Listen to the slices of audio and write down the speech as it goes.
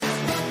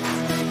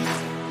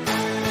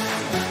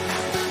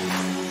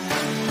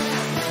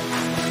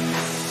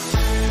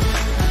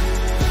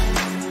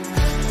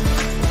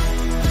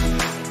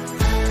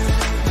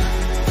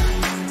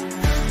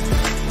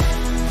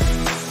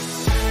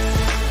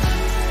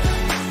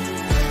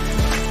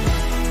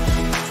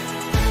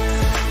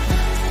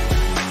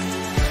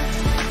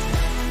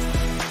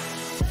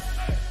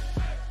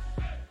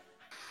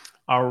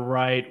All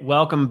right.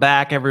 Welcome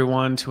back,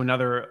 everyone, to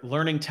another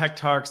Learning Tech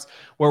Talks,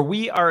 where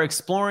we are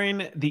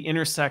exploring the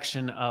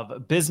intersection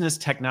of business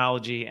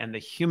technology and the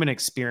human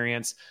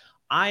experience.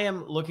 I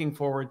am looking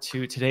forward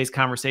to today's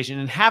conversation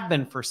and have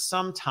been for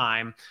some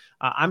time.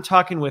 I'm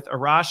talking with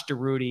Aarash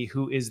Darroodi,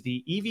 who is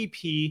the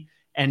EVP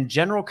and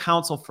General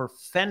Counsel for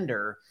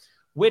Fender,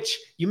 which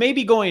you may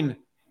be going,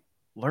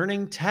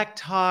 Learning Tech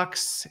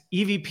Talks,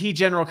 EVP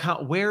General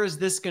Counsel, where is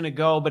this going to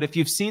go? But if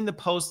you've seen the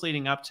post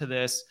leading up to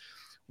this,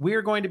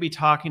 we're going to be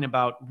talking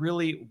about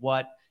really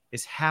what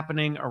is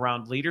happening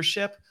around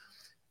leadership.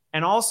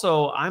 And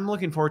also, I'm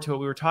looking forward to it.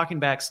 We were talking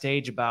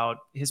backstage about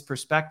his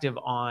perspective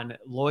on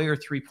Lawyer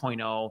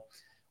 3.0,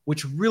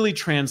 which really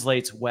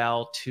translates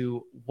well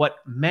to what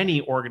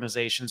many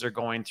organizations are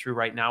going through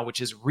right now,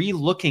 which is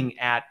re-looking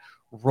at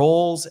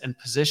roles and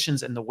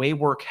positions and the way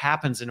work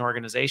happens in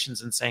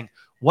organizations and saying,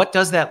 what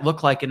does that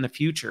look like in the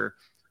future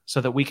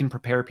so that we can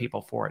prepare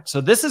people for it?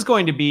 So this is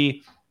going to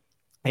be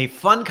a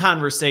fun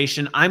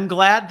conversation. I'm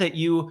glad that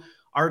you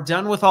are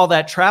done with all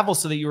that travel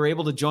so that you were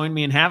able to join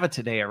me and have it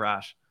today,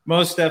 Aarash.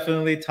 Most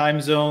definitely. Time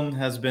zone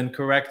has been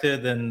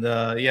corrected, and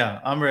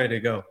I'm ready to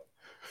go.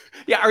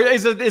 Yeah,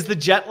 is the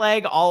jet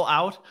lag all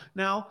out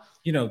now?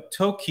 You know,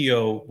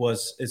 Tokyo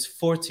is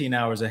 14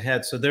 hours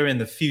ahead, so they're in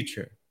the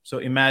future. So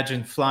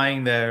imagine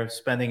flying there,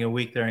 spending a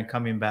week there, and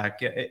coming back.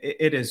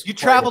 It is. You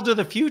traveled to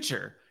the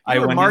future. You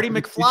were Marty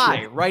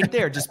McFly right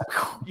there. Just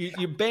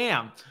you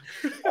bam.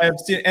 I have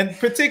seen, and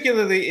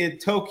particularly in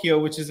Tokyo,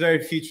 which is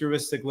very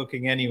futuristic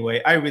looking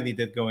anyway, I really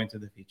did go into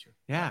the future.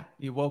 Yeah,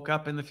 you woke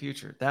up in the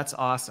future. That's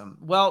awesome.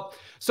 Well,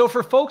 so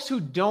for folks who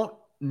don't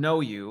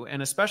know you,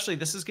 and especially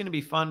this is going to be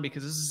fun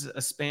because this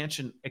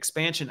is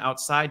expansion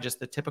outside just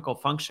the typical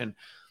function,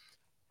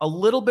 a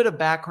little bit of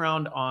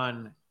background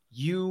on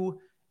you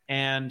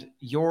and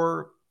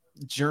your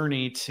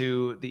journey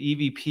to the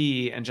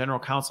EVP and General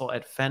Counsel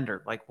at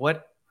Fender. Like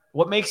what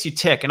makes you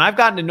tick? And I've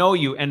gotten to know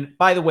you. And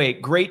by the way,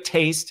 great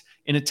taste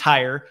in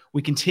attire.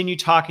 We continue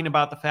talking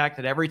about the fact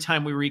that every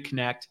time we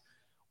reconnect,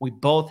 we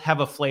both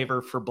have a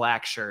flavor for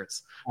black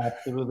shirts.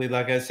 Absolutely.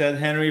 Like I said,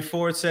 Henry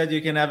Ford said,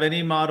 you can have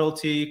any Model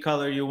T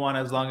color you want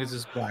as long as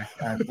it's black.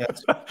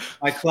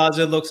 My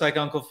closet looks like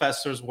Uncle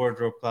Fester's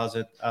wardrobe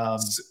closet.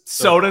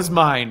 So does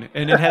mine.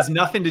 And it has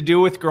nothing to do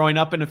with growing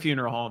up in a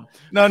funeral home.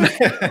 No,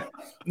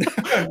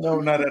 no,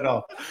 not at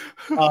all.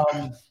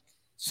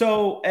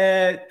 So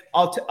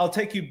I'll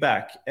take you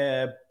back.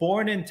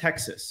 Born in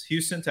Texas,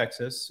 Houston,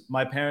 Texas,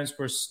 my parents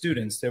were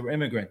students. They were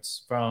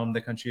immigrants from the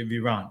country of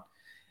Iran.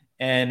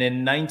 And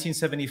in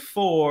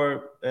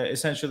 1974,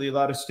 essentially a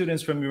lot of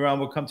students from Iran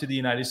would come to the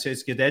United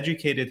States, get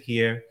educated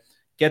here,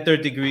 get their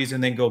degrees,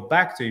 and then go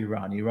back to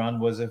Iran. Iran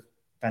was a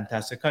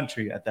fantastic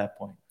country at that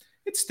point.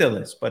 It still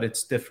is, but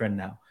it's different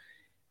now.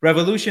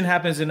 Revolution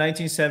happens in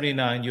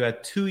 1979. You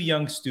had two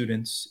young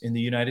students in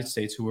the United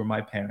States who were my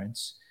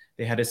parents.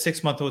 They had a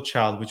 6-month-old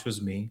child, which was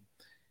me.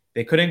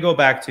 They couldn't go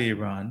back to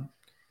Iran,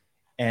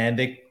 and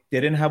they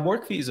didn't have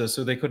work visas,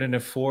 so they couldn't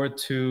afford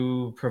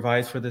to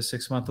provide for the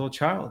 6-month-old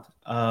child.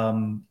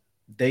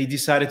 They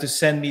decided to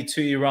send me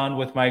to Iran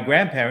with my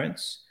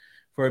grandparents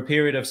for a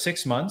period of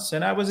 6 months,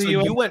 and I was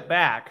You went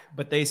back,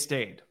 but they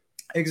stayed.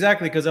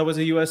 Exactly, because I was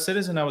a U.S.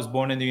 citizen. I was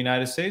born in the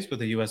United States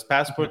with a U.S.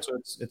 passport, so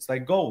it's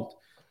like gold.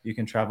 You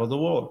can travel the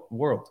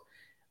world.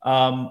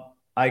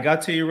 I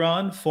got to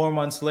Iran. 4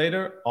 months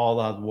later,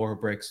 all-out war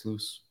breaks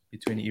loose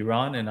between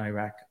Iran and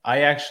Iraq.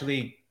 I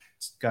actually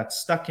got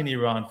stuck in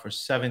Iran for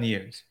 7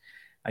 years.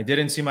 I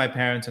didn't see my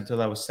parents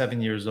until I was 7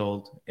 years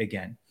old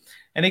again.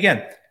 And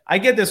again, I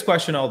get this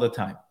question all the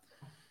time.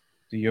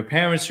 Do your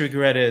parents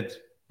regret it?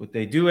 Would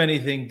they do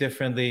anything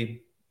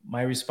differently?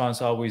 My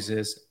response always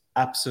is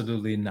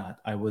absolutely not.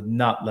 I would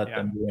not let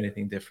them do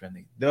anything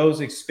differently.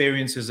 Those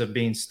experiences of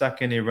being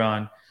stuck in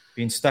Iran,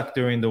 being stuck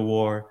during the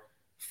war,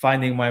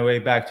 finding my way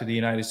back to the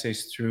United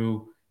States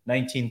through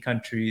 19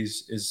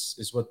 countries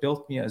is what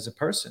built me as a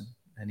person.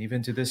 And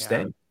even to this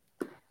day.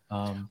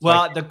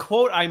 The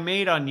quote I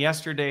made on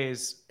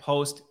yesterday's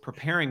post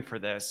preparing for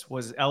this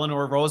was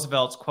Eleanor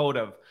Roosevelt's quote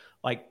of,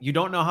 like, you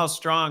don't know how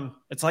strong,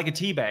 it's like a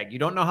tea bag. You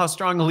don't know how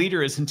strong a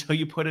leader is until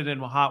you put it in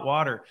hot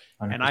water.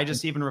 100%. And I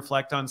just even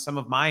reflect on some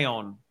of my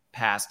own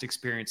past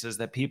experiences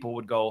that people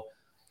would go,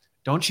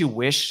 don't you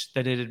wish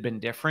that it had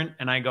been different?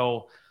 And I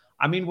go,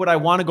 I mean, would I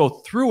want to go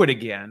through it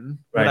again?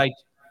 Right.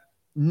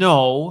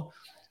 No,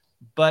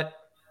 but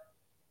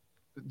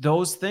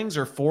those things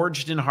are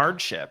forged in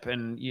hardship.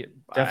 And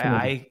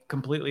I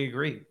completely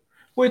agree.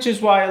 Which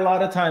is why a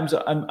lot of times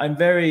I'm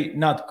very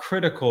not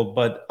critical,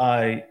 but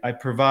I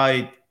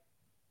provide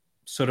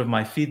sort of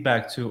my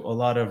feedback to a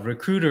lot of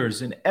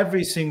recruiters in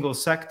every single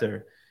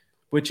sector,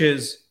 which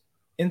is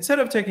instead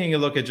of taking a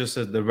look at just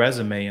the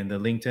resume and the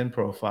LinkedIn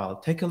profile,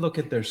 take a look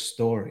at their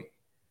story.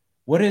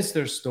 What is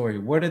their story?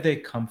 Where did they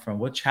come from?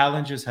 What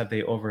challenges have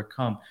they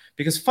overcome?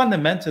 Because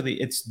fundamentally,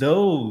 it's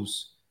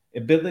those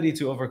ability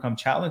to overcome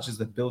challenges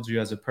that builds you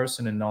as a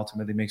person and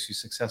ultimately makes you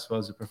successful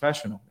as a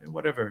professional in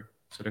whatever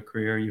sort of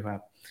career you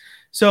have.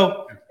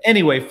 So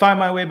anyway, find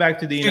my way back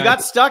to the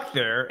United States. You got stuck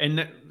there.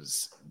 And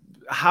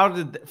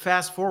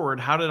fast forward,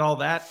 how did all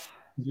that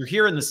You're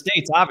here in the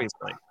States,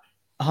 obviously.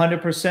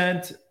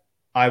 100%.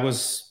 I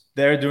was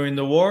there during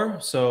the war.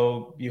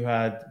 So you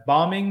had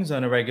bombings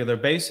on a regular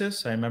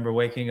basis. I remember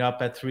waking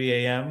up at 3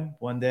 a.m.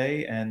 one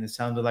day and it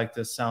sounded like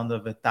the sound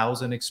of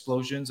 1,000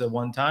 explosions at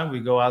one time. We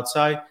go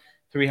outside,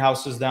 3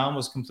 houses down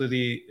was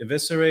completely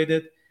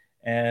eviscerated.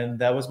 And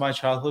that was my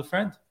childhood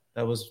friend.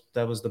 That was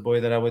the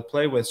boy that I would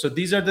play with. So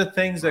these are the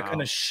things that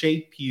kind of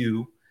shape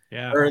you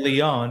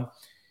early on.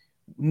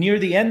 Near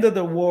the end of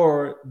the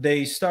war,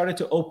 they started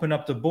to open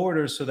up the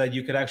borders so that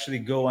you could actually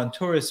go on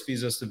tourist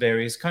visas to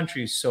various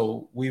countries.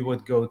 So we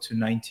would go to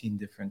 19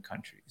 different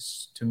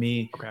countries. For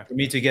me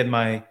to get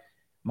my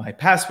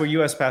passport,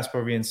 U.S.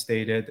 passport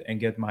reinstated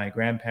and get my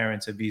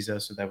grandparents a visa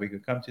so that we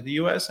could come to the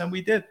U.S. And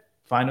we did.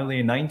 Finally,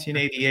 in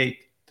 1988,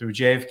 through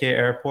JFK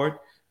Airport,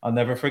 I'll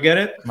never forget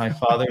it. My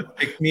father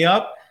picked me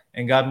up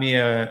and got me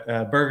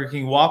a Burger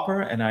King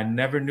Whopper, and I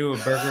never knew a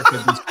burger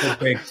could be so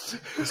big.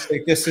 It's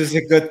like, this is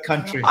a good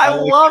country. I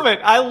love it.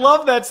 I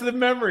love that's the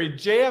memory.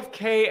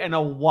 JFK and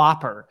a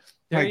Whopper.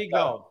 There you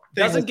go.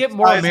 Doesn't get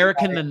more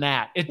American than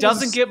that. It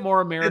doesn't get more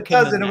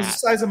American than that. It was the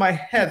size of my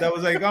head. I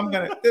was like, I'm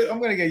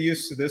gonna get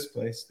used to this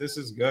place. This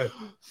is good.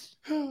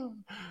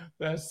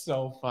 That's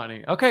so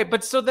funny. Okay,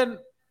 but so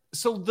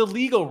the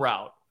legal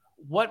route,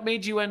 what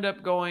made you end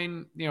up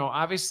going,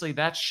 obviously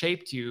that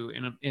shaped you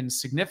in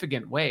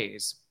significant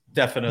ways.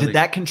 Definitely. Did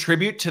that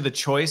contribute to the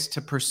choice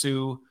to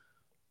pursue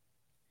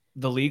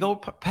the legal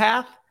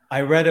path?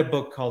 I read a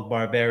book called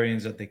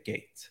Barbarians at the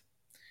Gate.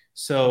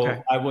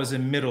 So I was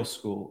in middle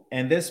school,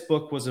 and this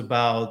book was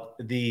about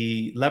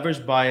the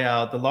leveraged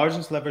buyout, the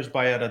largest leveraged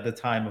buyout at the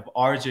time of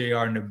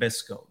RJR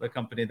Nabisco, the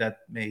company that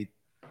made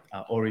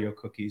Oreo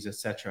cookies,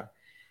 etc.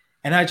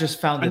 And I just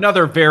found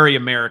another very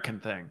American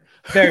thing.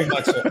 Very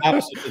much so.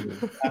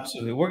 Absolutely.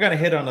 Absolutely. We're going to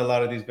hit on a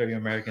lot of these very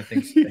American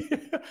things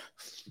today.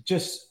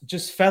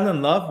 Just fell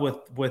in love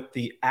with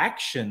the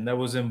action that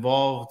was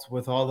involved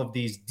with all of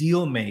these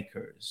deal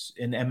makers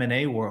in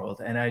M&A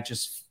world. And I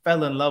just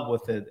fell in love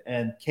with it.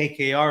 And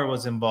KKR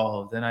was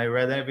involved, and I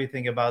read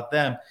everything about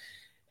them.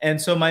 And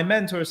so my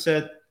mentor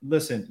said,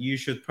 listen, you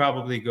should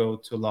probably go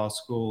to law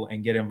school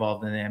and get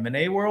involved in the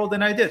M&A world.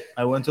 And I did.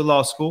 I went to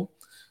law school.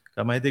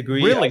 Got my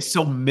degree. Really?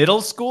 So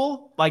middle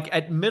school? Like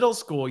at middle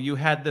school, you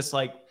had this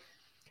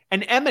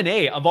an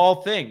M&A of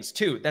all things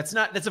too. That's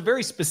a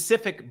very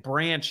specific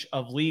branch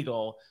of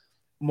legal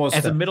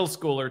as a middle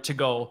schooler to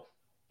go.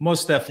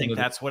 Most definitely.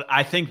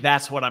 I think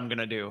that's what I'm going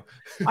to do.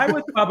 I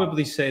would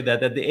probably say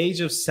that at the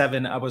age of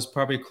 7, I was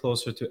probably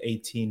closer to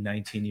 18,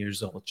 19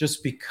 years old,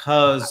 just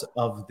because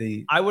of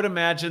I would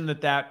imagine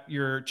that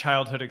your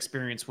childhood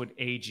experience would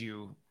age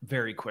you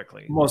very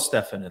quickly. Most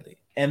definitely.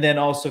 And then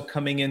also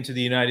coming into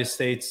the United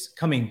States,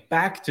 coming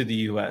back to the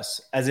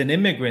US as an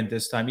immigrant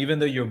this time, even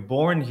though you're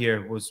born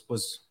here,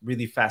 was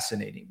really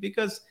fascinating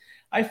because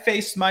I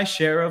faced my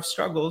share of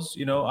struggles.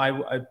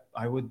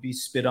 I would be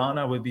spit on.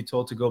 I would be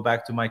told to go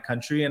back to my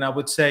country. And I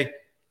would say,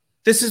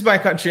 this is my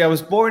country. I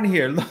was born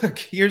here. Look,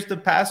 here's the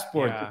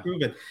passport to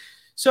prove it.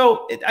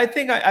 So I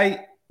think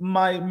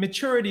my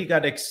maturity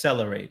got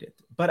accelerated,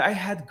 but I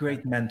had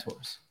great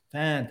mentors,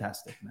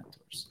 fantastic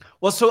mentors.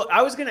 Well, so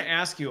I was going to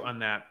ask you on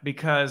that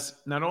because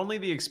not only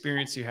the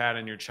experience you had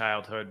in your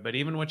childhood, but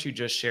even what you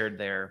just shared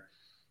there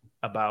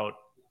about,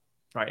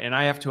 right. And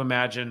I have to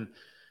imagine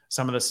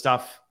some of the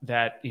stuff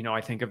that,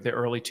 I think of the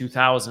early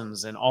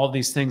 2000s and all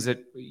these things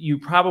that you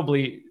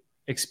probably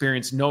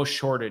experienced no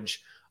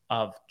shortage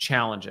of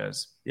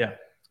challenges. Yeah.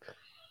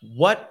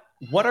 What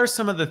are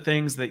some of the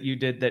things that you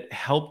did that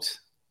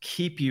helped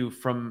keep you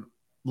from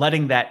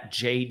letting that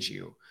jade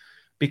you?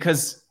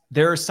 Because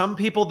there are some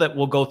people that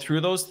will go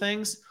through those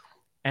things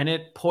and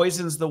it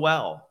poisons the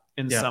well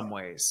in some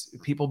ways.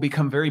 People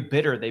become very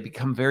bitter. They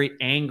become very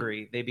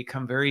angry. They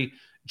become very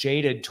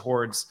jaded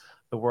towards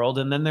the world.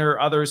 And then there are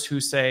others who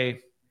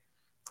say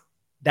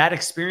that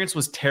experience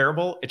was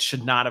terrible. It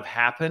should not have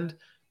happened.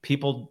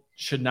 People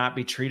should not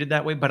be treated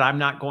that way, but I'm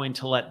not going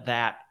to let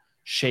that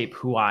shape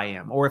who I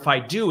am. Or if I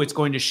do, it's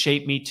going to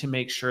shape me to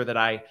make sure that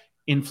I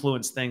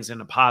influence things in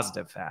a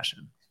positive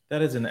fashion.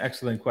 That is an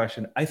excellent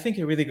question. I think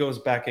it really goes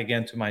back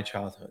again to my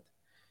childhood.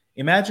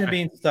 Imagine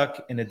being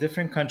stuck in a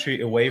different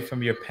country away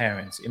from your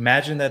parents.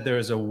 Imagine that there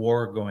is a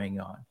war going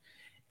on.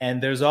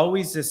 And there's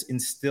always this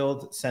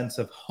instilled sense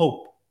of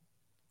hope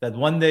that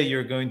one day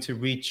you're going to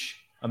reach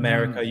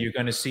America, you're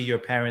going to see your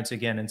parents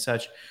again and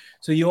such.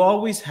 So you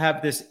always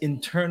have this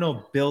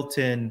internal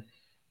built-in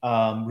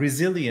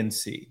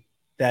resiliency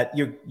that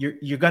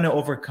you're going to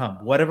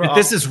overcome whatever.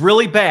 This is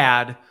really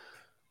bad,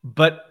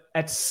 but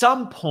at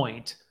some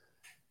point,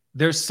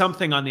 there's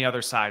something on the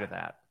other side of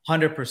that.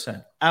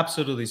 100%.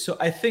 Absolutely. So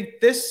I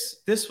think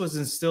this was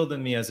instilled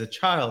in me as a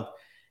child.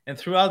 And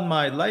throughout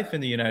my life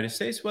in the United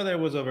States, whether it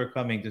was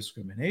overcoming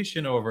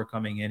discrimination or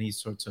overcoming any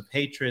sorts of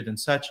hatred and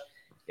such,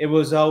 it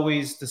was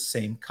always the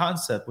same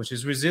concept, which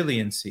is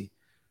resiliency.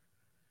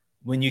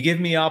 When you give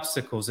me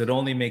obstacles, it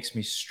only makes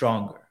me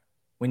stronger.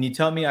 When you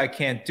tell me I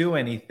can't do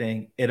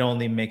anything, it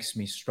only makes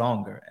me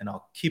stronger. And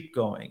I'll keep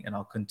going and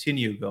I'll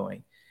continue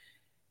going.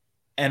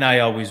 And I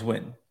always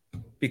win.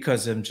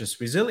 because I'm just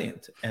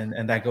resilient.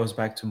 And that goes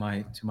back to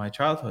my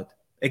childhood.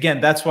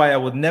 Again, that's why I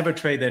would never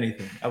trade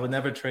anything. I would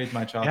never trade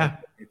my childhood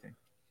for anything.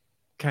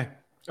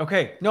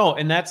 Okay. No,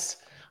 and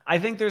I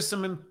think there's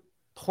some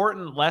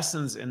important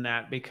lessons in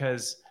that,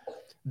 because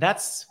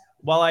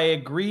while I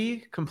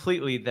agree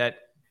completely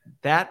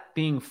that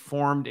being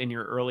formed in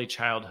your early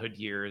childhood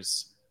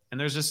years, and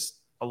there's just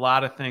a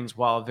lot of things,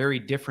 while a very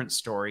different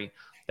story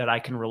that I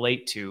can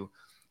relate to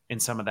in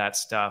some of that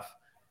stuff,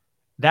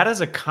 that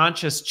is a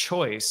conscious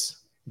choice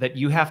that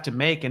you have to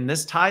make. And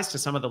this ties to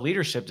some of the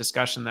leadership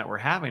discussion that we're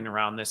having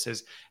around this,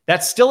 is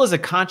that still is a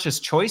conscious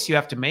choice you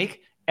have to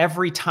make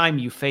every time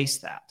you face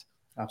that.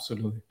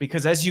 Absolutely.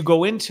 Because as you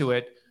go into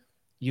it,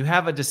 you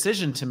have a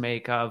decision to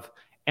make of,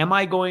 am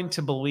I going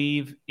to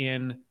believe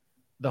in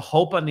the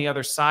hope on the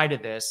other side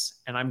of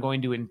this, and I'm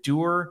going to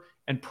endure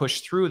and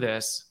push through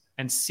this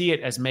and see it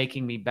as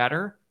making me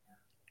better?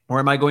 Or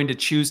am I going to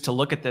choose to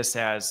look at this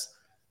as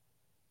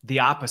the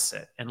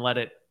opposite and let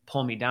it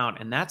pull me down?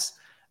 And that's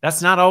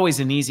not always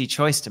an easy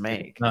choice to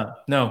make.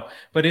 No,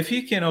 but if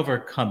you can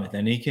overcome it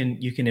and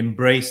you can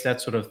embrace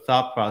that sort of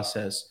thought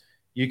process,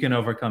 you can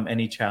overcome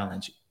any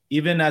challenge.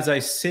 Even as I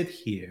sit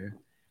here,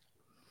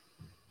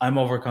 I'm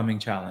overcoming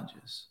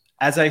challenges.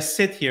 As I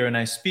sit here and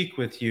I speak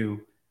with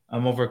you,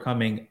 I'm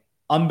overcoming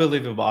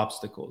unbelievable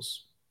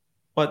obstacles.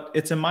 But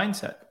it's a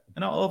mindset,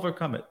 and I'll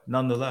overcome it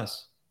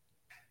nonetheless.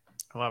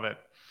 I love it.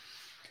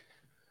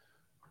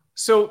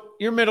 So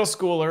you're a middle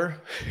schooler.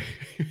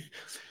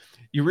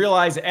 You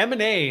realize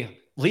M&A,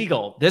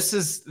 legal, this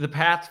is the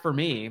path for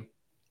me.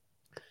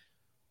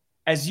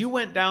 As you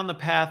went down the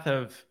path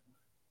of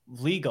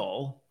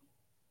legal,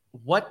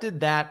 what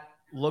did that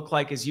look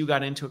like as you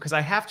got into it? Because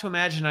I have to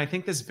imagine, I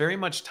think this very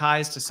much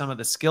ties to some of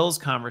the skills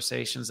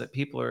conversations that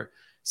people are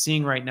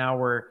seeing right now,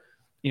 where,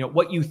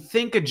 what you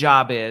think a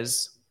job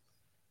is,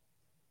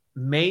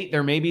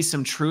 there may be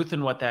some truth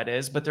in what that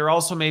is, but there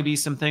also may be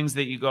some things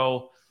that you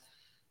go,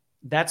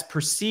 that's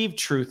perceived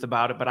truth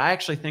about it, but I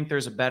actually think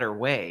there's a better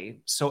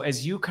way. So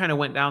as you kind of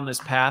went down this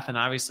path and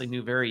obviously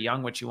knew very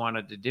young what you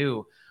wanted to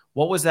do,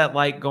 what was that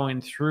like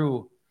going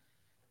through,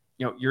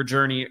 your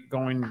journey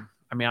going?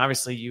 I mean,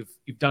 obviously you've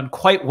done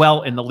quite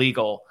well in the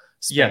legal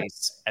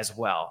space as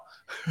well.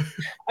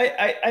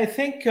 I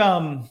think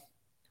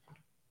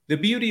the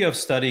beauty of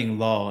studying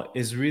law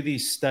is really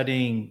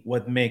studying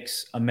what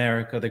makes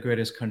America the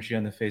greatest country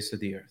on the face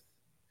of the earth.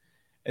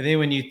 I think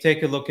when you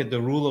take a look at the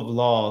rule of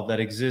law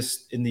that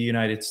exists in the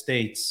United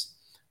States,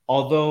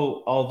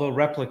 although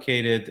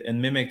replicated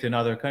and mimicked in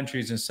other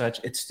countries and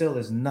such, it still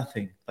is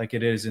nothing like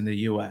it is in the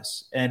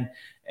US. And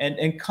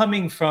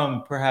coming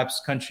from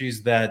perhaps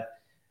countries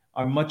that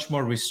are much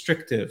more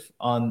restrictive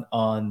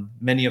on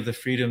many of the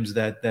freedoms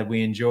that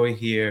we enjoy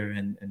here,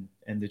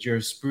 and the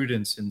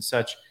jurisprudence and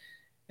such,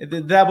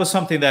 that was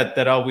something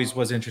that always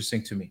was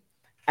interesting to me.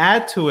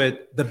 Add to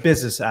it the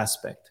business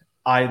aspect.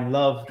 I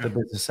love the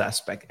business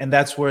aspect. And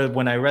that's where,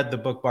 when I read the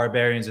book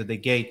Barbarians at the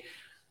Gate,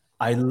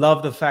 I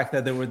love the fact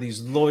that there were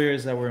these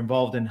lawyers that were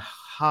involved in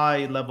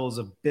high levels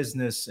of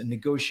business and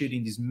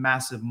negotiating these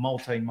massive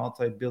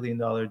multi-billion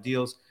dollar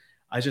deals.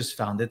 I just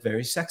found it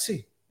very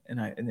sexy.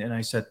 And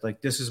I said,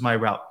 like, this is my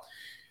route.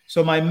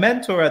 So my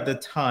mentor at the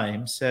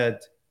time said,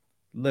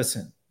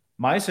 listen,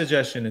 my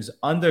suggestion is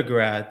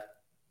undergrad,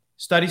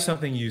 study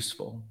something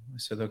useful. I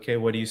said, okay,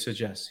 what do you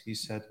suggest? He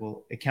said,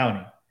 well,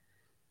 accounting.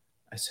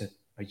 I said,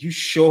 are you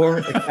sure?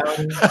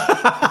 Accounting?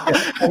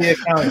 Yeah, study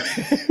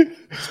accounting.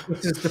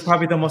 This is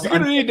probably the most. You're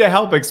going to need to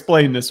help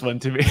explain this one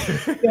to me.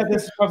 Yeah,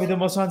 this is probably the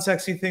most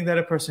unsexy thing that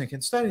a person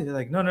can study. They're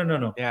like,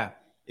 no. Yeah.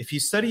 If you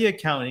study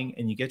accounting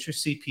and you get your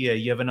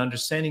CPA, you have an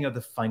understanding of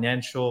the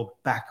financial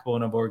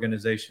backbone of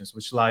organizations,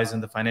 which lies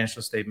in the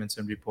financial statements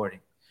and reporting.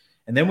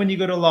 And then when you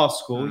go to law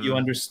school, you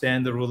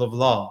understand the rule of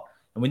law.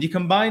 And when you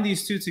combine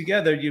these two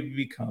together, you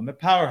become a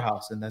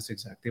powerhouse. And that's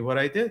exactly what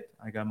I did.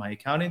 I got my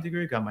accounting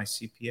degree, got my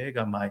CPA,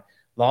 got my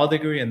law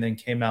degree, and then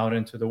came out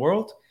into the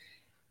world.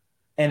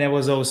 And it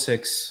was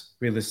 2006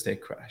 real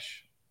estate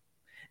crash.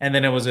 And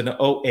then it was an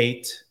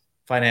 2008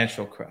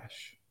 financial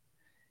crash.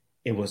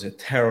 It was a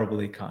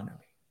terrible economy.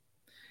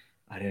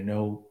 I didn't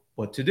know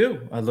what to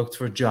do. I looked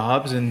for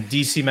jobs in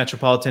DC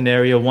metropolitan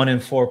area. 1 in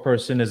 4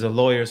 person is a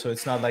lawyer, so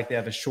it's not like they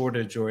have a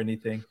shortage or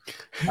anything.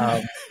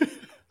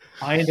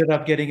 I ended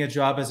up getting a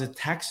job as a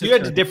tax attorney.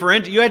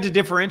 You had to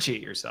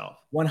differentiate yourself.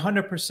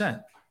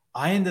 100%.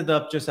 I ended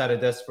up, just out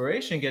of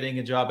desperation, getting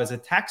a job as a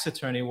tax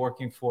attorney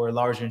working for a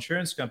large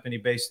insurance company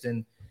based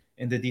in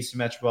the DC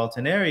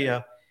metropolitan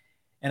area.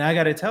 And I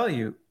got to tell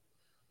you,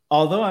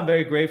 although I'm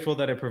very grateful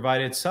that it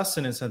provided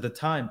sustenance at the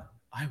time,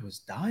 I was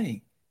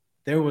dying.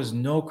 There was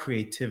no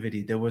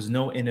creativity. There was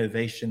no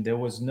innovation. I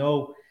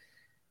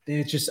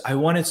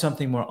wanted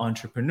something more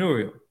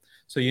entrepreneurial.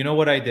 So you know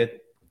what I did?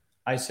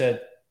 I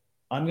said,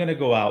 I'm going to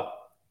go out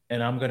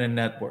and I'm going to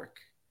network.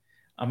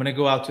 I'm going to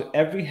go out to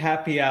every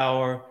happy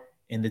hour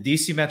in the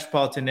DC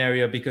metropolitan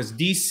area, because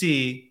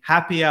DC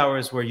happy hour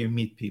is where you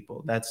meet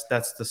people. That's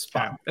the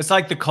spot. It's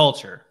like the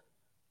culture.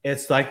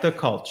 It's like the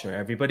culture.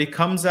 Everybody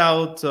comes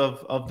out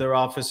of their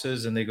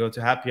offices and they go to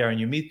happy hour and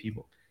you meet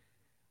people.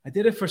 I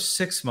did it for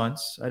 6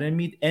 months. I didn't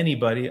meet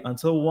anybody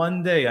until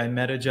one day I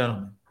met a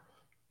gentleman.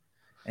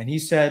 And he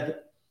said,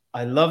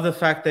 I love the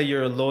fact that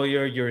you're a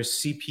lawyer, you're a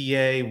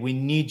CPA. We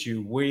need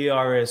you. We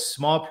are a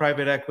small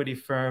private equity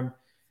firm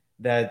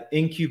that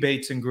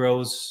incubates and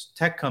grows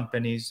tech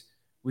companies.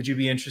 Would you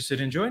be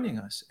interested in joining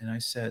us? And I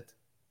said,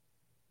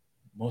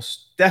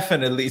 most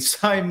definitely,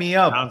 sign me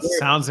up.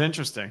 Sounds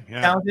interesting.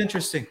 Yeah. Sounds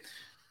interesting.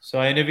 So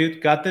I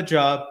interviewed, got the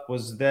job,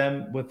 was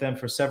with them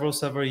for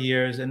several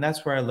years. And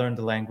that's where I learned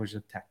the language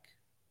of tech.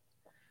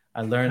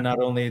 I learned not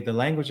only the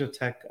language of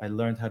tech, I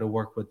learned how to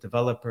work with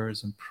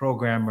developers and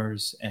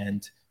programmers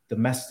and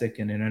domestic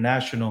and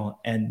international.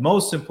 And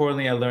most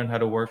importantly, I learned how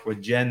to work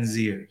with Gen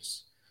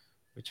Zers,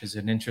 which is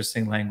an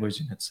interesting language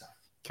in itself.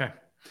 Okay.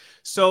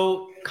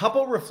 So a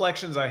couple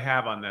reflections I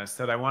have on this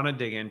that I want to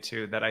dig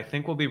into that I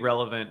think will be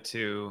relevant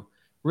to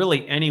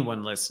really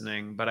anyone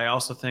listening, but I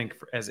also think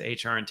as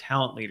HR and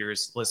talent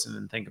leaders listen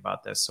and think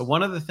about this. So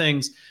one of the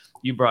things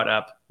you brought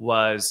up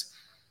was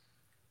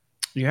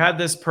you had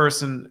this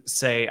person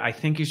say, I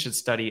think you should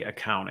study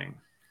accounting.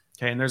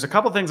 Okay. And there's a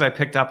couple things I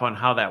picked up on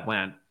how that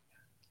went.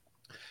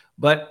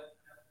 But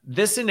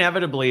this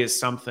inevitably is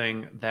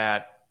something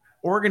that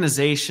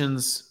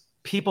organizations,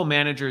 people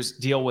managers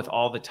deal with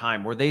all the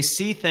time, where they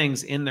see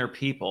things in their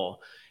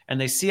people and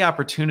they see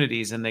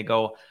opportunities and they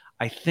go,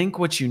 I think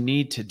what you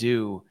need to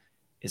do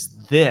is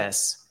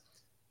this.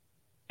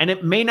 And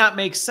it may not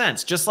make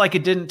sense, just like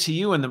it didn't to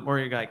you. And where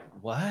you're like,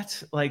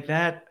 what? Like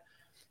that.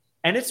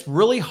 And it's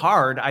really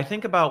hard. I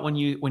think about when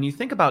you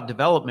think about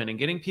development and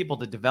getting people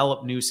to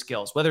develop new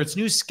skills, whether it's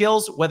new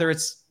skills, whether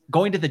it's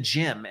going to the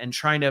gym and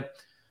trying to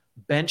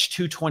bench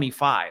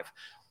 225.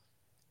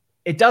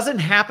 It doesn't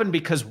happen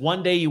because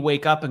one day you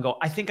wake up and go,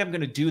 I think I'm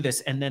going to do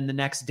this. And then the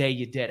next day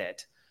you did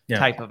it,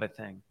 type of a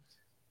thing.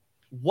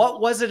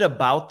 What was it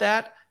about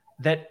that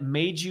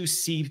made you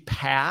see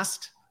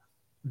past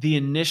the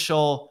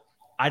initial,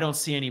 I don't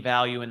see any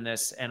value in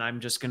this and I'm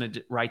just going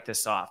to write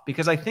this off?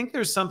 Because I think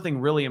there's something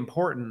really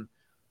important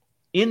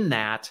in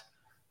that,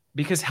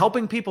 because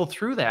helping people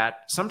through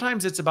that,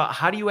 sometimes it's about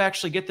how do you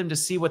actually get them to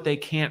see what they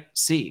can't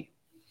see?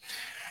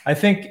 I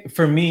think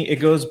for me, it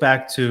goes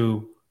back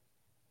to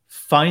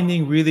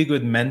finding really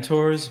good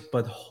mentors,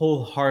 but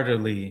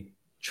wholeheartedly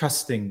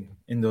trusting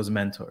in those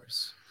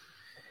mentors.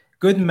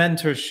 Good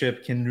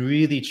mentorship can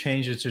really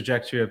change the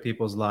trajectory of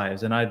people's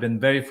lives. And I've been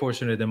very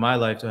fortunate in my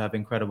life to have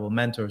incredible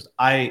mentors.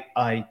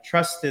 I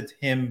trusted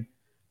him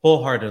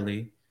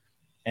wholeheartedly,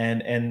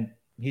 and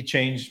he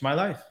changed my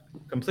life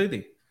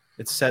completely.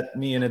 It set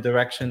me in a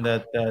direction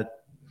that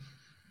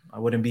I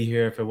wouldn't be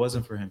here if it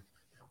wasn't for him.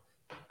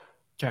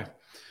 Okay.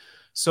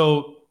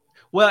 So,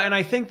 well, and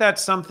I think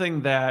that's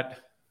something that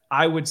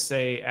I would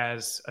say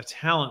as a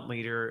talent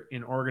leader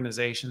in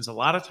organizations, a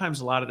lot of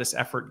times, a lot of this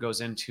effort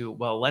goes into,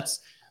 well, let's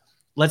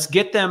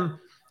get them.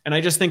 And I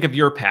just think of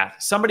your path.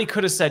 Somebody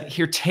could have said,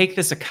 here, take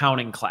this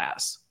accounting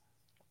class.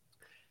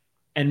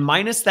 And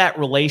minus that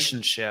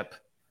relationship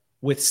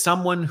with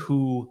someone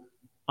who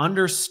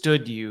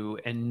understood you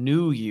and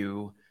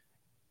knew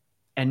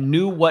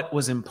what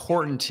was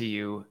important to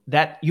you,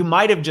 that you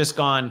might have just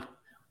gone,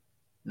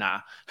 nah.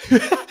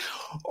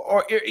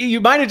 Or you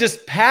might have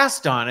just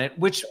passed on it,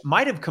 which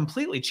might have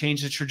completely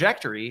changed the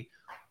trajectory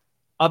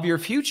of your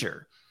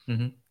future.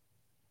 Mm-hmm.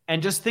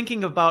 And just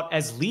thinking about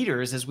as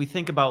leaders, as we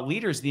think about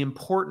leaders, the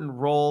important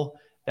role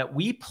that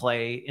we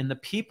play in the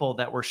people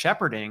that we're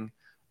shepherding,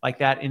 like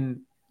that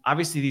in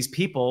obviously these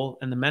people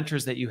and the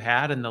mentors that you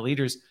had and the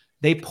leaders,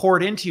 they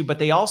poured into you, but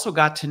they also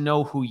got to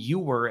know who you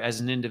were as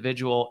an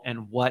individual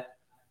and what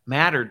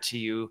mattered to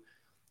you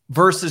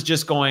versus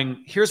just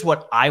going, here's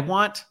what I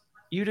want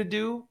you to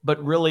do,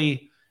 but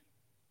really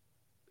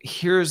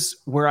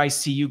here's where I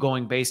see you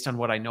going based on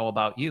what I know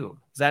about you.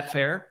 Is that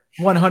fair?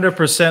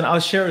 100%. I'll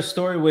share a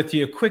story with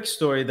you, a quick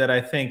story that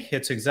I think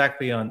hits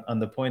exactly on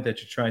the point that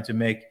you're trying to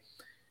make.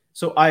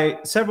 So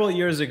several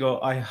years ago,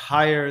 I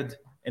hired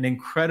an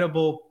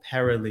incredible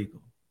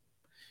paralegal.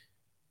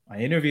 I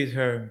interviewed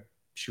her.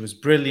 She was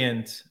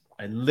brilliant.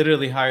 I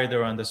literally hired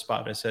her on the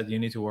spot. I said, you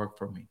need to work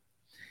for me.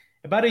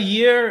 About a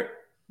year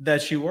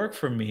that she worked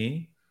for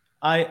me,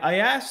 I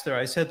asked her,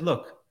 I said,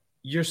 look,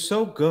 you're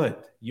so good.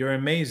 You're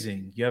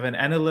amazing. You have an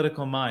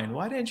analytical mind.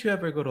 Why didn't you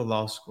ever go to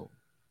law school?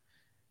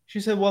 She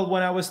said, well,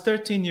 when I was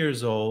 13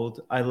 years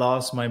old, I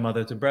lost my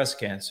mother to breast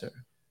cancer.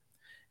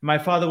 My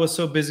father was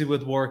so busy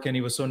with work and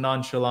he was so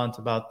nonchalant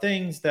about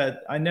things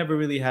that I never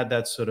really had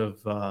that sort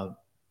of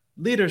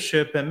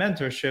leadership and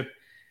mentorship.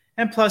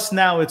 And plus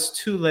now it's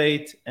too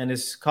late and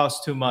it's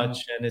cost too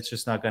much and it's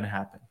just not going to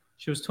happen.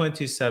 She was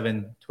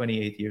 27,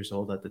 28 years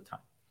old at the time.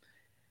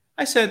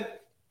 I said,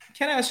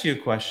 can I ask you a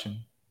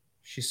question?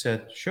 She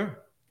said,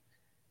 sure.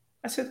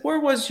 I said, where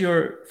was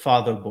your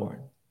father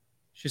born?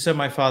 She said,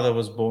 my father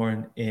was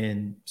born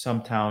in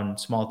some town,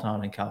 small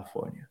town in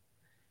California.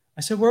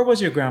 I said, where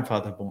was your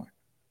grandfather born?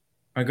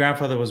 My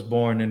grandfather was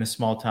born in a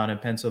small town in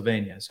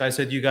Pennsylvania. So I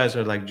said, you guys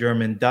are like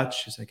German,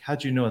 Dutch. She's like,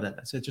 how'd you know that?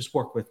 I said, just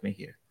work with me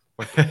here.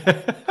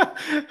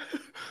 I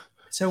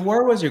said,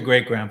 where was your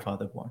great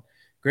grandfather born?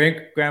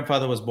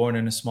 Great-grandfather was born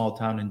in a small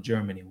town in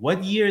Germany.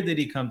 What year did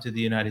he come to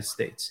the United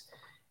States?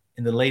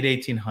 In the late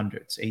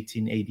 1800s,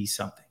 1880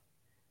 something.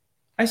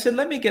 I said,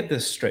 let me get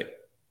this straight.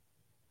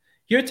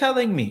 You're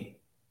telling me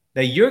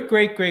that your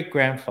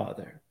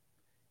great-great-grandfather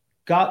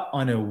got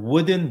on a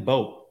wooden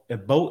boat, a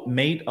boat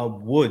made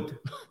of wood,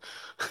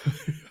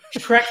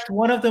 trekked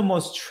one of the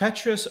most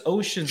treacherous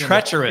oceans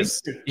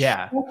treacherous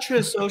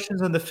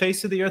on the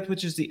face of the earth,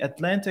 which is the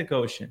Atlantic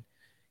Ocean,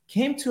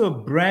 came to a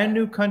brand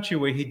new country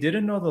where he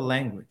didn't know the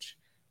language,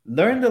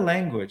 learned the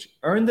language,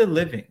 earned a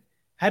living,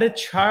 had a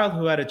child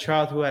who had a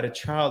child who had a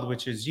child,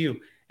 which is you,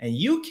 and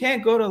you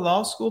can't go to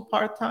law school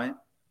part-time?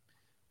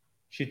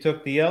 She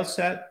took the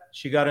LSAT.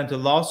 She got into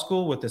law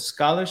school with a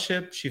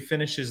scholarship. She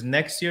finishes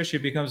next year. She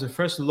becomes the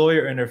first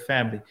lawyer in her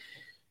family.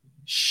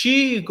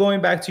 She,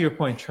 going back to your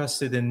point,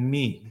 trusted in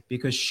me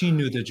because she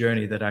knew the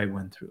journey that I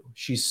went through.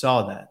 She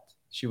saw that.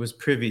 She was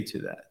privy to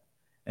that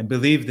and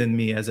believed in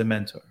me as a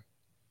mentor.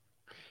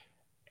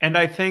 And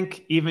I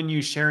think even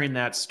you sharing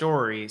that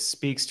story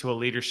speaks to a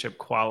leadership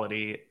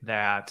quality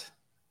that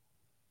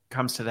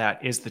comes to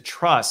that, is the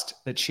trust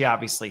that she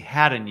obviously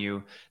had in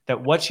you,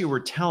 that what you were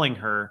telling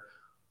her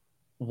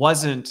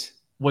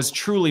was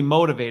truly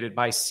motivated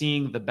by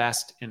seeing the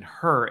best in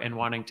her and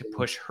wanting to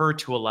push her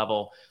to a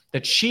level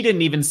that she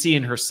didn't even see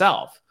in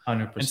herself.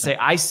 100%. And say,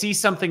 I see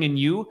something in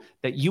you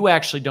that you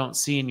actually don't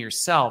see in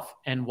yourself.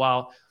 And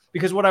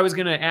because what I was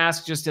going to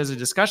ask just as a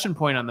discussion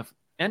point on the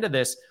end of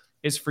this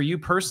is, for you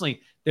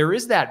personally, there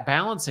is that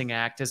balancing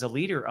act as a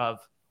leader of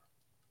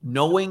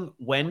knowing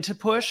when to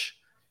push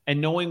and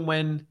knowing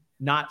when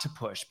not to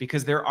push,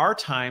 because there are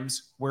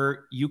times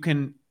where you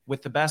can,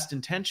 with the best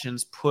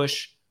intentions,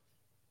 push,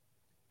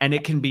 and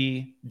it can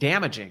be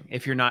damaging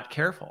if you're not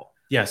careful.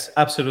 Yes,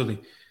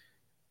 absolutely.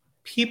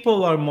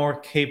 People are more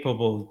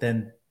capable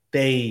than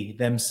they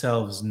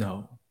themselves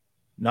know.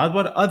 Not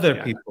what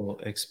other people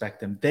expect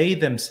them. They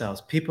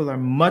themselves, people are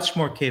much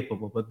more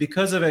capable. But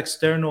because of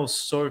external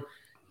sort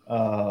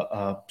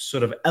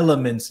of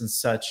elements and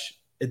such,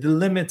 it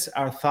limits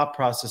our thought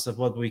process of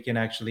what we can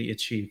actually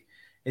achieve.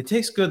 It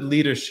takes good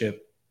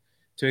leadership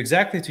to,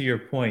 exactly to your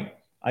point,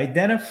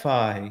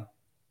 identify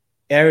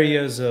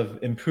areas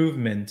of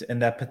improvement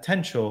and that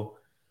potential,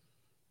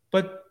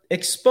 but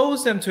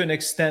expose them to an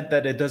extent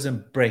that it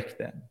doesn't break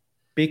them.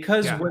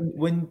 Because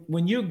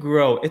when you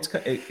grow, it's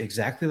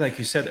exactly like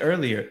you said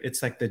earlier,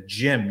 it's like the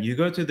gym. You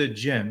go to the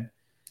gym.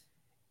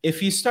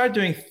 If you start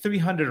doing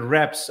 300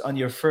 reps on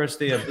your first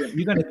day of gym,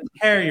 you're going to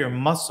tear your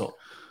muscle.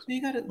 So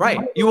you got to, right.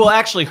 You will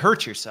actually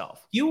hurt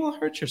yourself. You will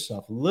hurt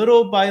yourself.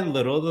 Little by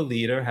little, the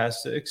leader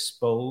has to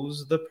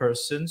expose the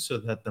person so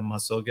that the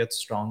muscle gets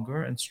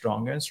stronger and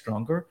stronger and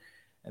stronger.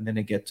 And then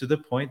they get to the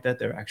point that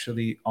they're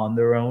actually on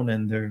their own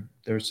and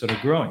they're sort of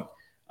growing.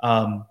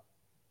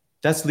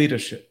 That's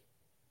leadership,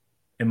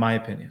 in my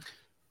opinion.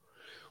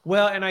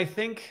 Well, and I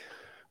think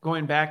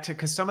going back to,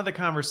 because some of the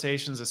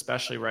conversations,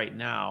 especially right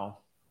now,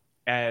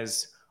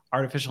 as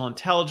artificial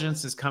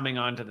intelligence is coming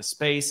onto the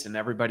space and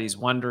everybody's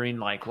wondering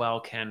like,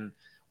 well,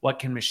 what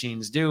can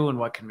machines do and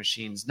what can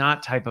machines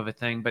not, type of a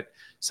thing. But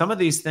some of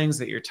these things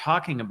that you're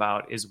talking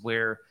about is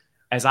where,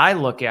 as I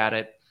look at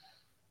it,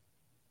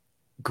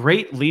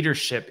 great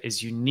leadership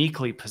is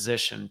uniquely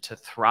positioned to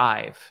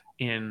thrive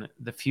in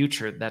the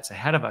future that's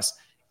ahead of us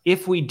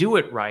if we do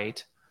it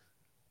right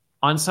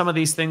on some of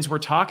these things we're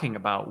talking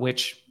about,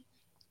 which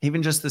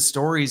even just the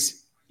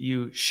stories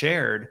you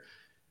shared,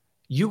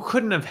 you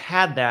couldn't have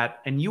had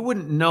that, and you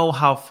wouldn't know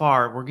how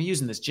far, we're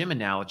using this gym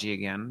analogy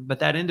again, but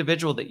that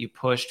individual that you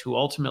pushed who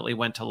ultimately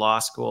went to law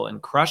school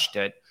and crushed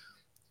it,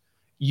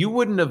 you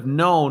wouldn't have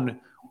known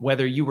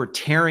whether you were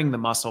tearing the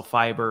muscle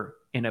fiber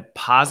in a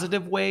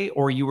positive way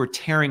or you were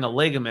tearing a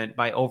ligament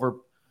by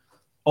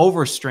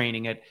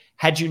overstraining it,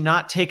 had you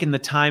not taken the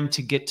time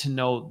to get to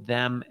know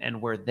them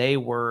and where they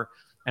were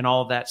and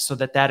all of that, so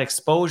that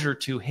exposure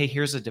to, hey,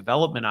 here's a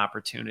development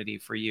opportunity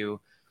for you,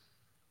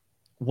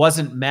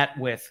 wasn't met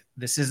with,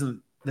 this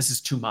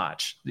is too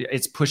much.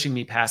 It's pushing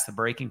me past the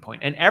breaking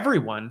point. And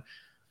everyone,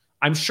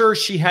 I'm sure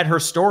she had her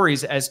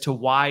stories as to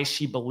why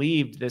she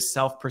believed this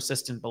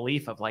self-persistent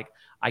belief of like,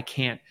 I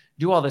can't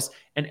do all this.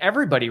 And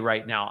everybody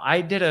right now,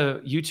 I did a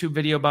YouTube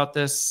video about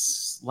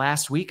this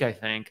last week, I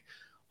think,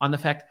 on the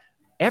fact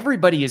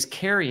everybody is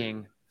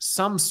carrying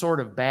some sort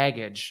of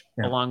baggage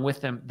along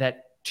with them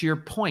that, to your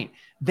point,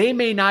 they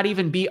may not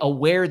even be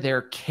aware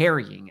they're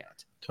carrying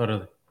it.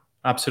 Totally.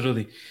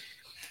 Absolutely.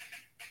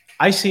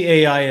 I see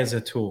AI as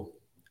a tool.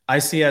 I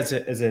see it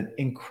as an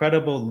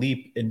incredible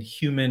leap in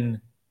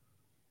human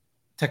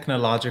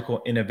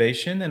technological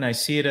innovation, and I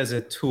see it as a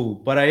tool.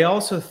 But I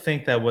also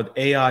think that what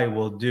AI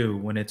will do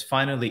when it's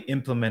finally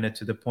implemented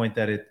to the point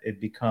that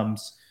it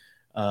becomes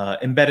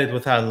embedded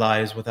with our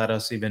lives without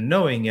us even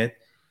knowing it,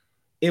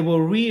 it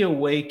will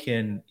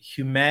reawaken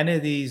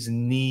humanity's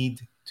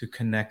need to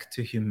connect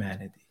to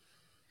humanity.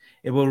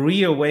 It will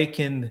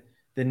reawaken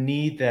the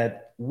need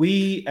that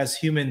we as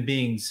human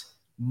beings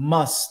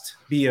must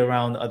be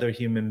around other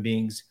human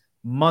beings,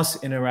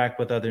 must interact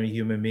with other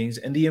human beings,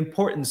 and the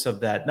importance of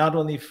that, not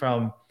only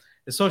from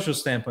a social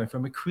standpoint,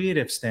 from a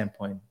creative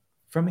standpoint,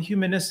 from a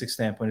humanistic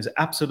standpoint is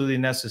absolutely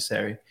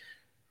necessary.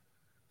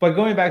 But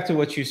going back to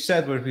what you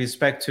said with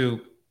respect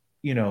to,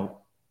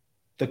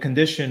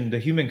 the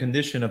human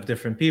condition of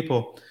different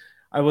people,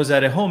 I was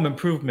at a home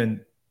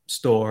improvement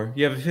store.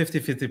 You have a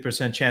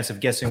 50% chance of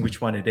guessing which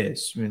one it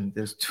is. I mean,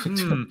 there's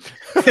two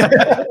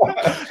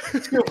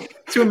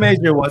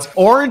major ones.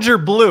 Orange or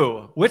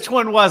blue? Which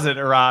one was it,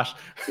 Aarash?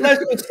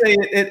 Let's just say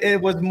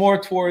it was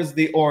more towards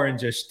the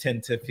orangish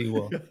tint, if you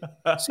will.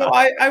 So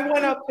I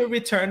went up to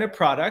return a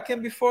product,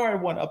 and before I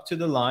went up to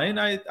the line,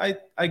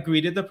 I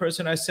greeted the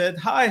person. I said,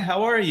 "Hi,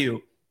 how are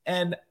you?"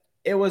 And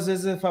it was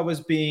as if I was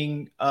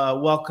being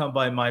welcomed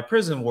by my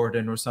prison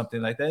warden or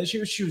something like that. And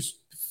she was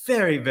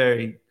very,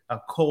 very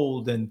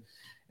cold and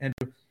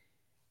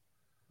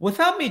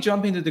without me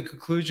jumping to the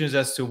conclusions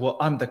as to, well,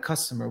 I'm the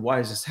customer. Why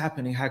is this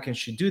happening? How can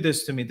she do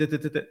this to me?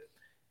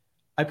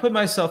 I put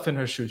myself in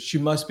her shoes. She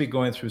must be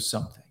going through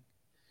something.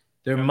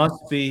 There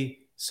must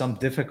be some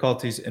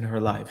difficulties in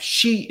her life.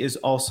 She is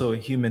also a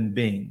human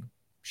being.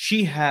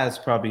 She has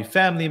probably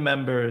family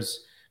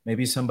members.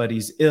 Maybe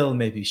somebody's ill.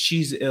 Maybe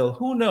she's ill.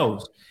 Who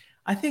knows?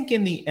 I think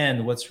in the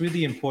end, what's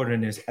really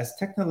important is as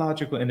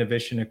technological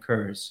innovation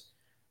occurs,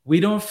 we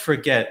don't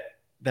forget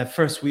that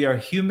first we are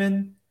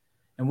human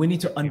and we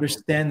need to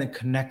understand and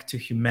connect to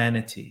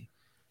humanity.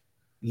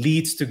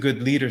 Leads to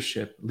good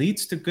leadership,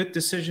 leads to good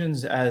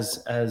decisions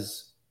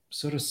as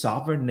sort of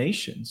sovereign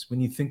nations when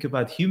you think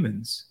about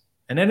humans.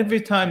 And then every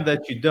time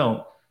that you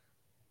don't,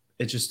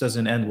 it just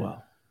doesn't end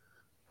well.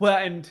 Well,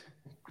 and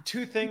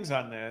two things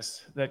on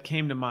this that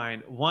came to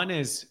mind. One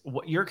is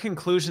your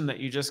conclusion that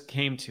you just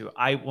came to.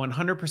 I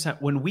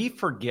 100%, when we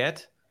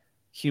forget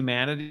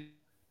humanity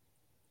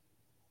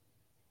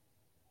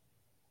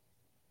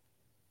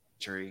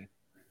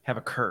have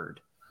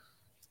occurred,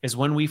 is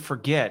when we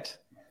forget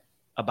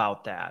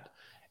about that.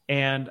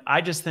 And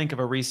I just think of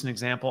a recent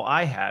example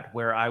I had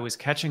where I was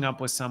catching up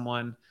with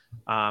someone.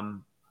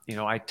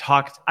 I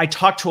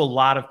talked to a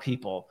lot of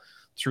people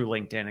through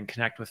LinkedIn and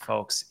connect with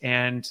folks,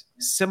 and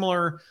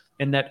similar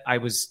in that I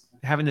was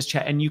having this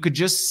chat and you could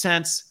just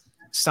sense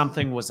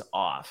something was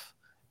off.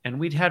 And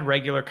we'd had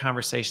regular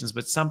conversations,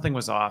 but something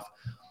was off.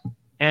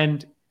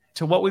 And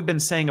to what we've been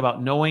saying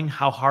about knowing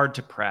how hard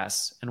to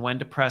press and when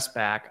to press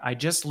back, I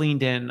just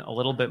leaned in a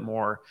little bit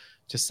more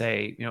to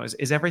say,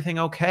 is everything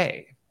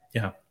okay?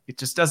 Yeah. It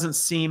just doesn't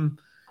seem,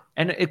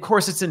 and of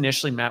course it's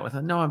initially met with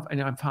no,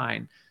 I'm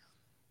fine.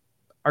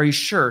 Are you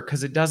sure?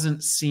 Because it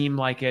doesn't seem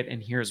like it,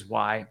 and here's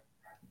why.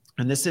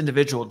 And this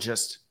individual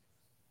just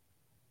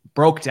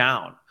broke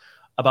down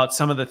about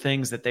some of the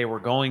things that they were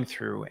going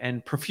through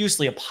and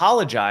profusely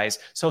apologized.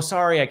 So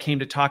sorry, I came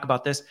to talk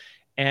about this.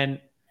 And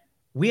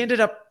we ended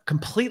up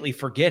completely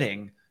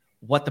forgetting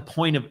what the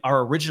point of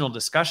our original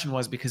discussion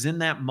was, because in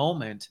that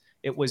moment,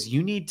 it was,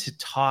 you need to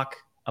talk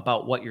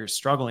about what you're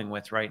struggling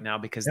with right now,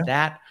 because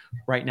that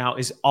right now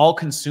is all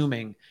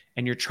consuming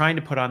and you're trying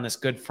to put on this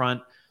good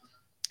front.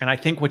 And I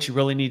think what you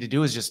really need to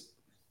do is just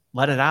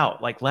let it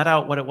out, like let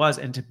out what it was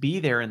and to be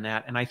there in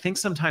that. And I think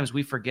sometimes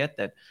we forget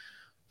that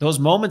those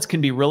moments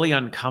can be really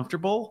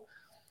uncomfortable,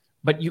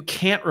 but you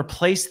can't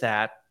replace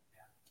that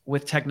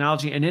with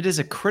technology. And it is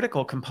a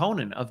critical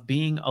component of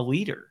being a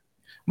leader.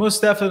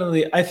 Most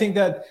definitely. I think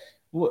that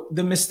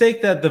the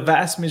mistake that the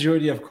vast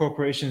majority of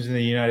corporations in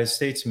the United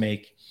States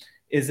make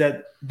is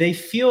that they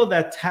feel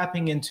that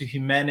tapping into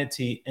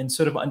humanity and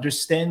sort of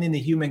understanding the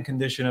human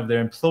condition of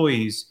their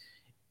employees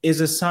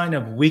is a sign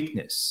of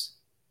weakness.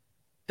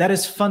 That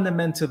is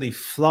fundamentally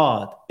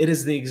flawed. It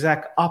is the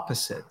exact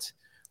opposite.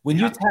 When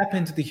you tap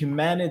into the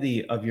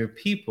humanity of your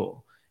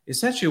people,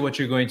 essentially what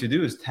you're going to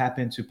do is tap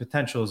into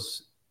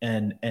potentials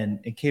and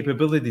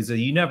capabilities that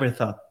you never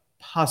thought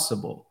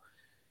possible.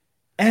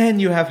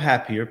 And you have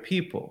happier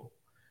people.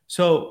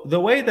 So the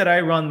way that I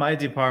run my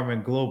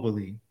department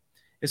globally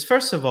is,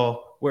 first of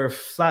all, we're a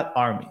flat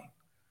army.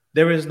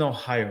 There is no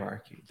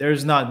hierarchy.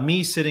 There's not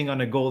me sitting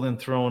on a golden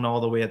throne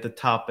all the way at the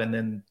top, and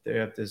then they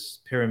have this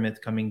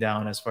pyramid coming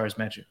down as far as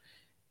measure.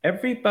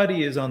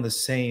 Everybody is on the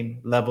same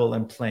level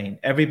and plane.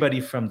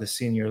 Everybody from the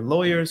senior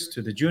lawyers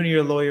to the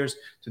junior lawyers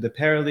to the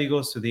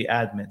paralegals to the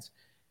admins.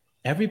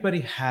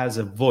 Everybody has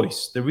a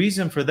voice. The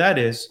reason for that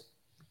is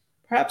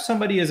perhaps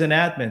somebody is an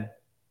admin,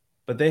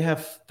 but they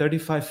have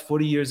 35,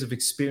 40 years of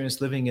experience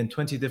living in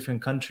 20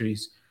 different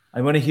countries.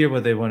 I want to hear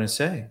what they want to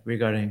say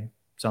regarding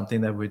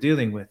something that we're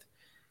dealing with.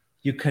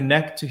 You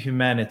connect to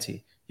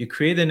humanity. You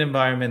create an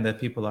environment that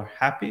people are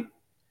happy,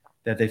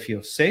 that they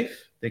feel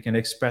safe, they can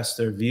express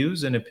their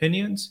views and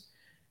opinions.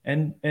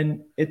 And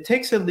it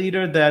takes a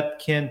leader that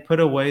can put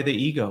away the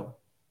ego.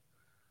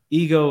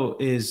 Ego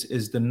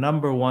is the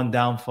number one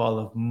downfall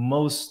of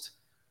most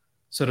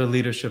sort of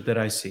leadership that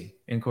I see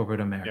in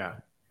corporate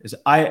America. Is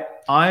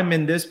I'm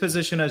in this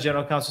position as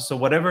general counsel, so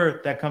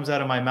whatever that comes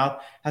out of my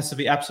mouth has to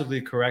be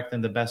absolutely correct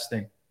and the best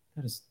thing.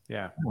 That is,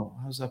 oh,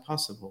 how's that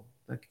possible?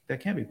 That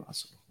can't be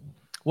possible.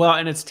 Well,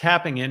 and it's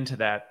tapping into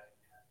that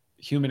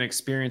human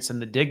experience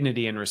and the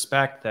dignity and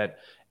respect that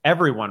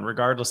everyone,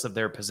 regardless of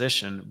their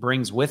position,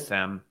 brings with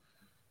them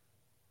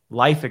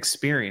life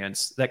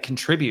experience that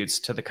contributes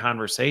to the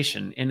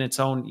conversation in its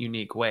own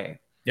unique way.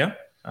 Yeah,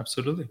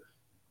 absolutely.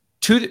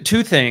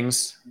 Two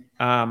things.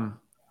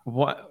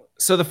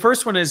 So the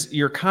first one is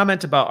your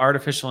comment about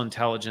artificial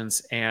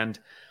intelligence, and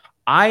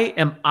I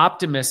am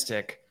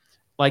optimistic,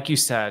 like you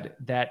said,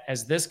 that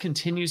as this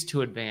continues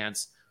to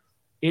advance,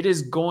 it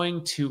is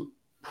going to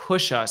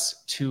push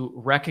us to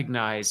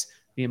recognize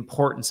the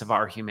importance of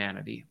our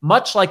humanity,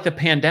 much like the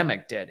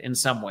pandemic did in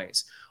some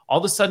ways. All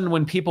of a sudden,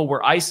 when people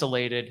were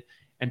isolated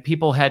and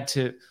people had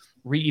to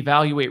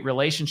reevaluate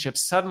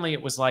relationships, suddenly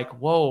it was like,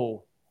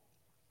 whoa,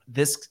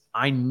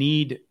 I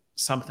need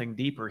something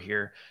deeper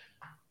here.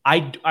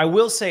 I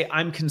will say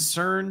I'm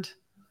concerned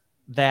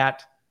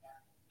that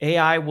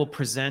AI will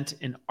present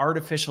an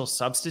artificial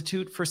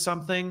substitute for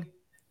something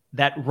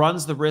that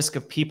runs the risk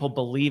of people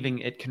believing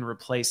it can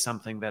replace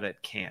something that it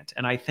can't.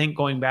 And I think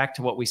going back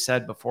to what we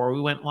said before we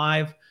went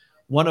live,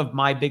 one of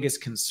my biggest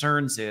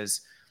concerns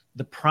is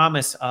the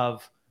promise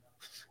of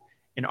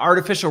an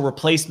artificial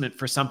replacement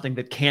for something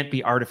that can't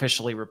be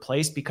artificially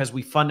replaced, because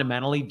we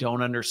fundamentally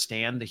don't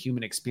understand the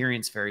human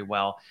experience very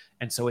well.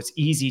 And so it's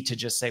easy to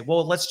just say,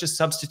 well, let's just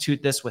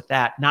substitute this with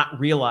that, not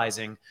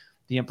realizing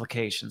the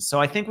implications. So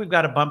I think we've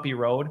got a bumpy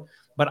road,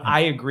 but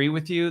I agree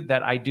with you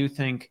that I do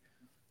think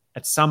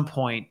at some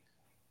point,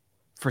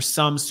 for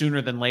some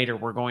sooner than later,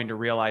 we're going to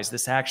realize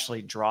this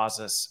actually draws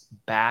us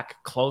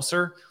back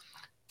closer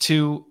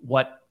to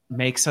what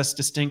makes us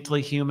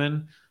distinctly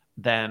human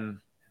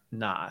than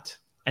not.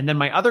 And then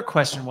my other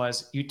question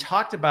was, you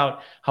talked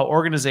about how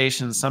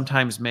organizations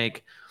sometimes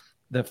make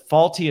the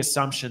faulty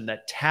assumption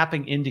that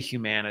tapping into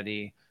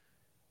humanity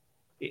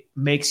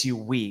makes you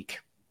weak.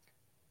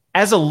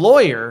 As a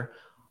lawyer,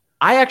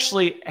 I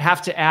actually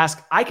have to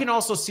ask, I can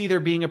also see there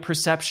being a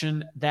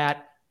perception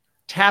that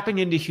tapping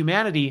into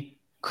humanity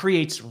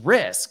creates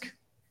risk.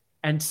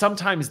 And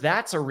sometimes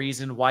that's a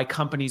reason why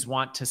companies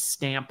want to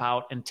stamp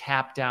out and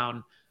tap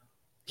down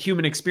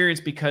human experience,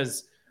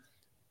 because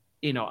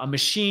a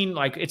machine,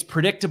 like, it's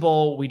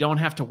predictable. We don't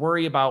have to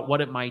worry about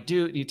what it might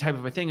do, the type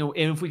of a thing. And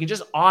if we can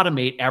just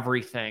automate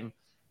everything,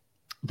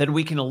 then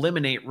we can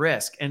eliminate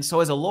risk. And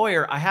so as a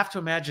lawyer, I have to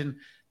imagine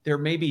there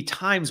may be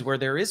times where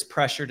there is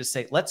pressure to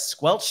say, let's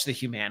squelch the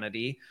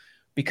humanity,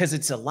 because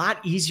it's a lot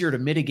easier to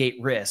mitigate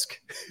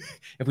risk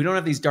if we don't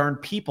have these darn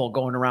people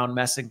going around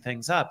messing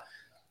things up.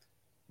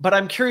 But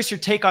I'm curious, your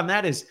take on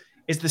that is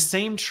the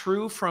same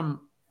true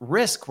from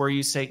risk, where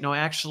you say, no,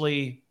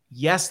 actually,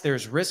 yes,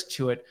 there's risk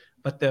to it,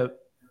 but the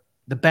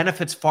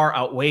benefits far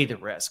outweigh the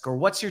risk? Or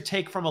what's your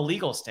take from a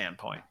legal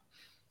standpoint?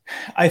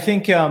 I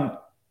think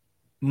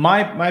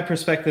my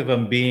perspective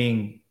on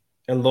being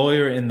a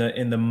lawyer in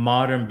the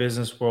modern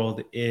business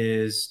world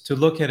is to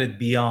look at it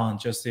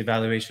beyond just the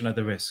evaluation of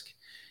the risk.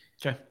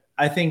 Okay.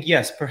 I think,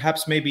 yes,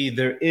 perhaps maybe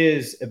there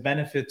is a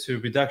benefit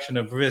to reduction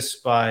of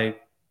risk by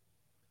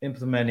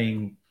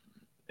implementing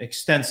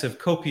extensive,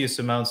 copious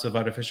amounts of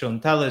artificial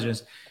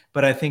intelligence,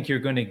 but I think you're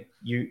going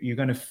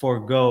to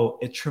forego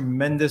a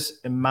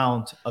tremendous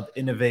amount of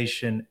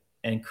innovation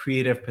and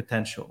creative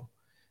potential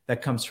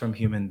that comes from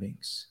human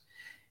beings.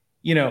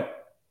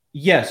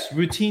 Yes,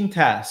 routine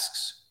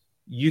tasks,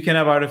 you can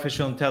have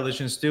artificial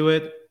intelligence do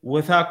it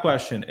without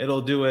question.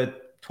 It'll do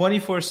it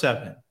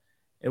 24/7.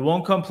 It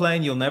won't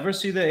complain. You'll never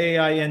see the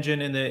AI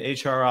engine in the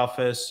HR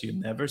office. You'll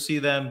never see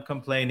them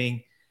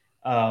complaining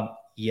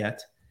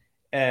yet.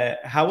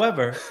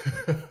 However,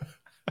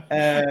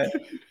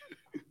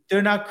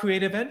 they're not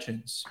creative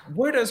engines.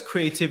 Where does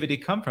creativity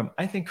come from?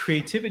 I think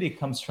creativity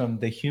comes from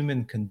the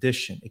human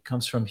condition. It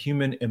comes from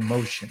human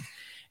emotion.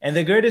 And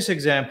the greatest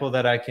example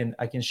that I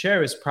can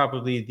share is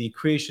probably the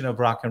creation of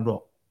rock and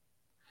roll.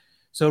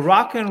 So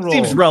rock and roll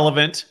seems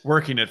relevant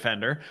working at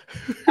Fender.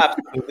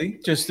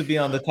 Absolutely, just to be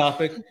on the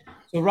topic.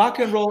 So rock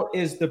and roll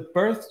is the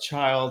birth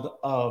child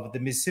of the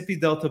Mississippi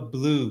Delta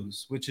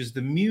blues, which is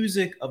the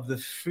music of the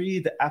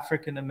freed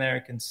African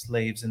American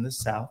slaves in the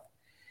South.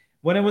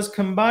 When it was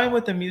combined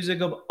with the music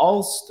of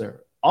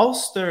Ulster,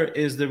 Ulster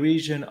is the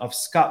region of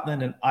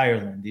Scotland and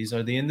Ireland. These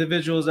are the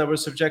individuals that were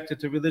subjected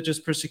to religious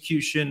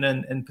persecution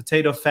and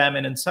potato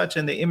famine and such,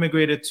 and they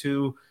immigrated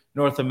to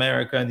North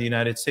America and the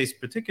United States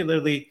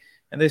particularly,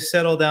 and they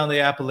settled down the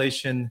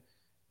Appalachian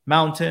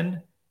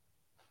Mountain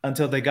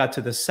until they got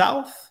to the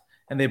South.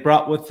 And they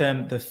brought with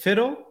them the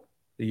fiddle,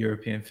 the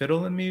European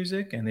fiddle and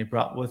music, and they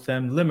brought with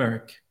them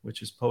Limerick,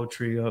 which is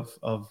poetry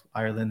of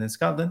Ireland and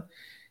Scotland.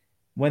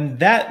 When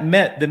that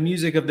met the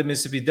music of the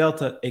Mississippi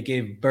Delta, it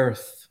gave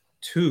birth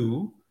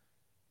to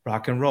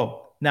rock and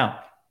roll. Now,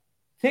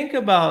 think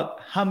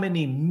about how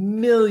many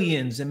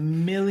millions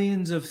and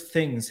millions of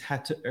things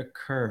had to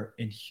occur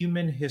in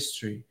human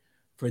history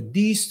for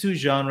these two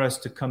genres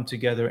to come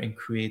together and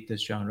create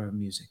this genre of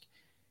music.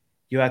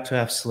 You had to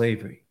have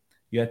slavery.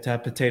 You had to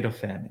have potato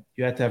famine.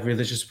 You had to have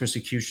religious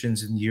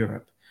persecutions in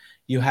Europe.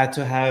 You had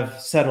to have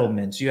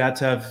settlements. You had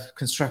to have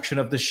construction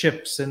of the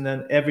ships, and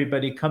then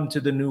everybody come to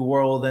the new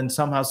world, and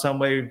somehow, some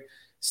way,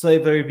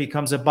 slavery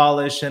becomes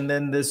abolished, and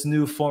then this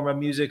new form of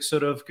music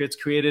sort of gets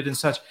created and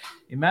such.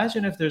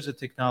 Imagine if there's a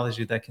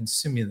technology that can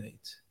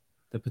simulate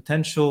the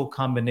potential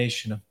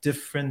combination of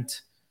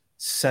different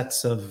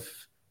sets of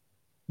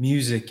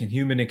music and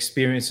human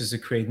experiences to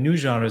create new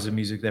genres of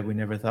music that we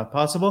never thought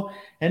possible.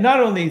 And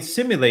not only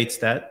simulates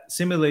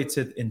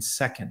it in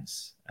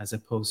seconds as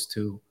opposed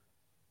to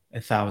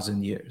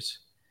 1,000 years.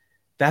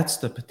 That's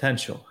the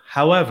potential.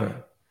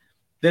 However,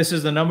 this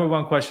is the number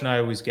one question I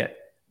always get.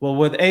 Well,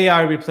 would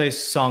AI replace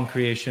song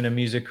creation and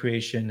music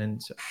creation?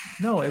 And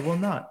no, it will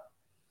not.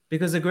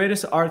 Because the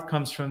greatest art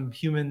comes from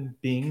human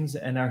beings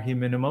and our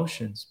human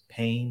emotions,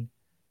 pain,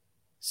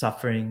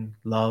 suffering,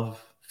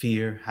 love,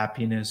 fear,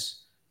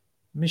 happiness.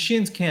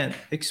 Machines can't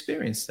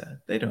experience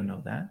that. They don't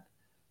know that.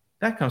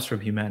 That comes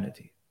from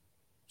humanity.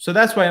 So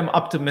that's why I'm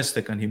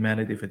optimistic on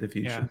humanity for the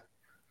future.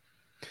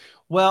 Yeah.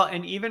 Well,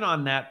 and even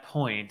on that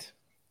point,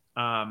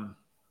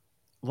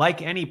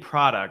 like any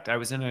product, I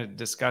was in a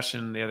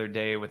discussion the other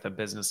day with a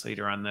business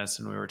leader on this,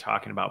 and we were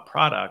talking about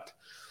product.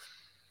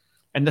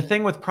 And the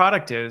thing with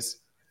product is,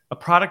 a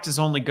product is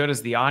only good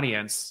as the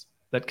audience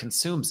that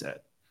consumes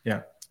it.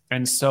 Yeah.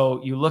 And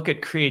so you look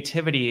at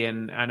creativity,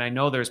 and I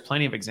know there's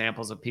plenty of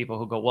examples of people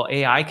who go, well,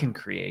 AI can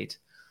create.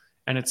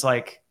 And it's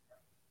like,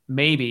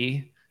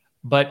 maybe,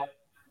 but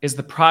is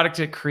the product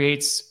it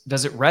creates,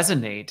 does it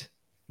resonate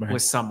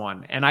with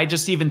someone? And I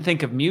just even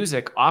think of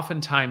music.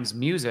 Oftentimes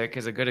music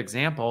is a good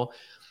example.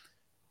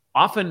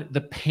 Often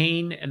the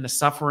pain and the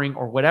suffering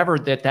or whatever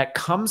that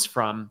comes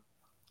from,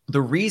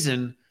 the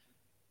reason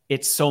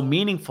it's so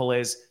meaningful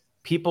is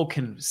people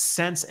can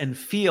sense and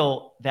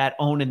feel that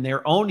in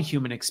their own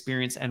human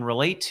experience and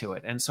relate to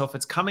it. And so if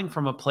it's coming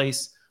from a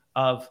place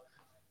of,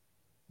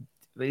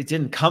 it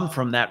didn't come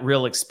from that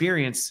real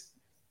experience,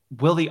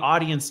 will the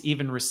audience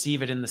even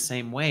receive it in the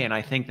same way? And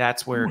I think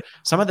that's where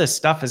some of this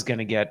stuff is going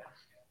to get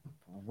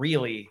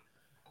really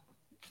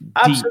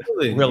deep,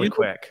 really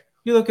quick.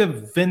 You look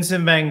at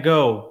Vincent van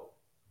Gogh,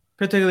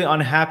 particularly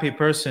unhappy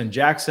person,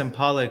 Jackson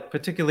Pollock,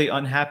 particularly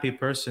unhappy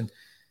person.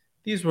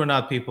 These were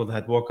not people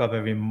that woke up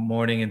every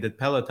morning and did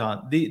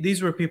Peloton.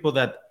 These were people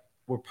that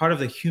were part of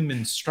the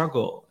human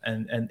struggle,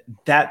 and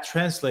that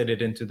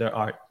translated into their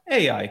art.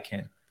 AI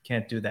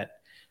can't do that.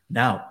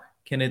 Now,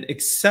 can it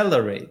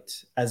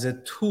accelerate as a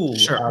tool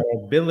our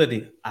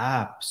ability?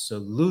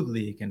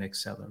 Absolutely, it can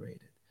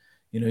accelerate it.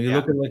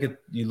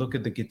 You look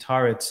at the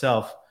guitar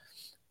itself.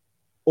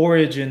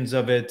 Origins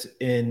of it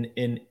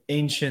in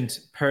ancient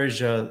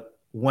Persia,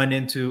 went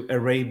into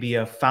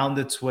Arabia, found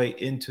its way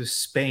into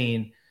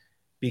Spain,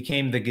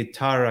 became the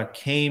guitarra,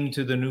 came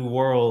to the New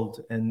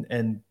World,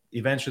 and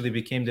eventually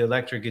became the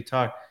electric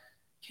guitar.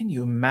 Can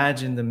you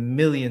imagine the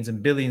millions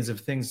and billions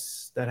of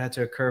things that had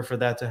to occur for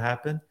that to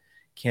happen?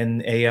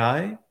 Can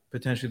AI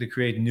potentially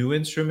create new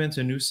instruments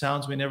and new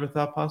sounds we never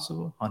thought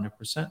possible?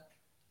 100%,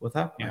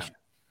 without question. Yeah.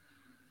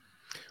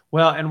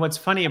 Well, and what's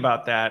funny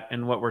about that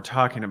and what we're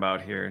talking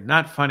about here,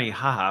 not funny,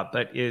 haha,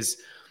 but is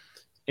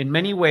in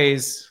many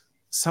ways,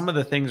 some of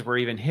the things we're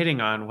even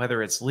hitting on,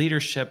 whether it's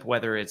leadership,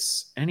 whether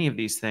it's any of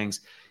these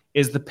things,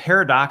 is the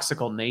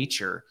paradoxical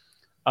nature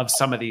of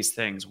some of these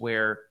things,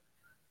 where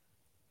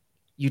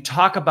you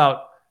talk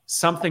about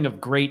something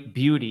of great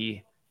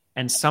beauty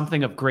and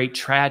something of great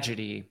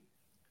tragedy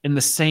in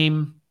the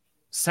same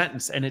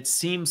sentence. And it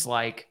seems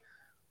like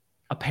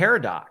a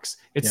paradox.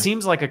 It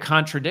seems like a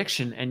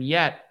contradiction. And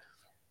yet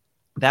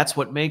that's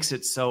what makes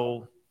it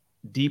so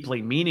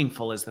deeply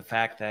meaningful, is the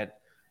fact that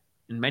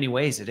in many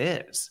ways it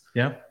is.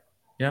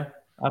 Yeah,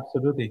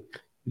 absolutely.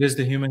 It is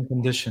the human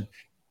condition.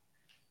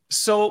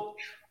 So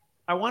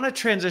I want to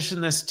transition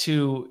this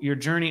to your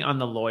journey on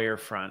the lawyer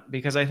front,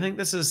 because I think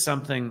this is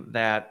something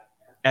that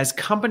as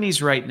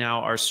companies right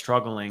now are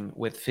struggling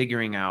with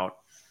figuring out,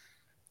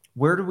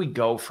 where do we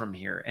go from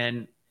here?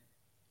 And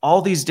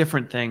all these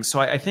different things. So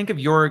I think of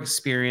your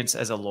experience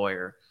as a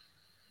lawyer.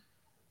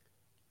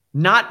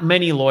 Not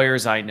many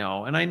lawyers I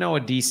know, and I know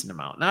a decent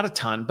amount, not a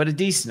ton, but a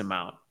decent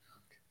amount.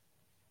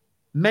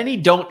 Many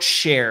don't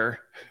share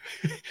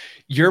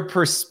your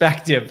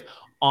perspective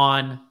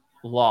on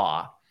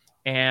law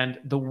and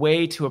the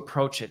way to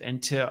approach it,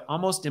 and to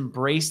almost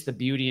embrace the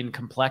beauty and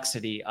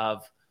complexity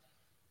of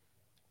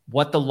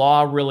what the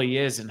law really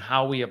is and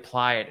how we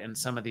apply it in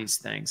some of these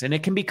things. And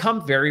it can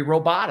become very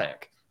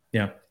robotic,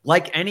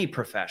 like any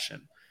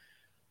profession.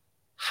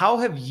 How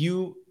have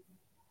you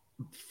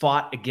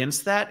fought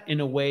against that in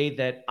a way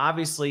that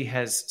obviously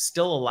has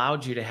still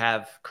allowed you to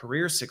have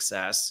career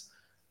success,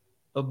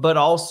 but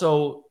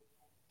also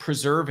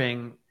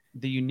preserving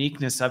the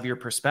uniqueness of your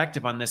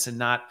perspective on this? And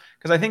not,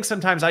 because I think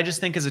sometimes, I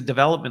just think as a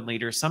development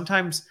leader,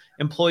 sometimes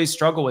employees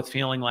struggle with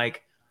feeling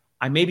like,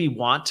 I maybe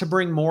want to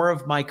bring more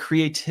of my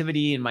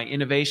creativity and my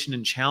innovation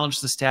and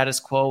challenge the status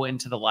quo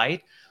into the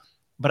light.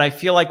 But I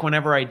feel like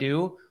whenever I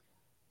do,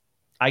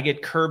 I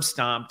get curb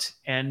stomped,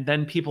 and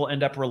then people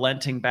end up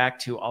relenting back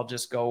to, I'll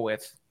just go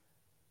with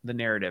the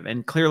narrative.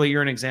 And clearly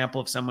you're an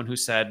example of someone who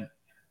said,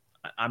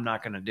 I'm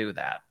not going to do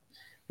that.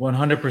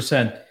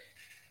 100%.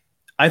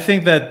 I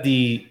think that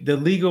the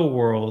legal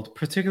world,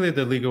 particularly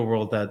the legal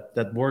world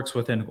that works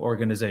within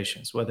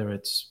organizations, whether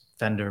it's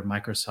Fender,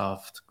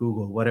 Microsoft,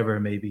 Google, whatever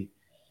it may be,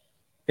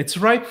 it's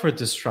ripe for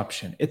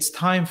disruption. It's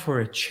time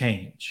for a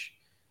change.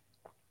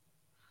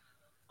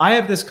 I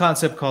have this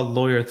concept called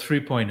Lawyer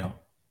 3.0.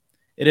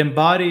 It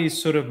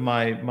embodies sort of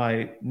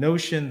my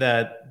notion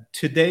that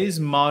today's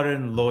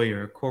modern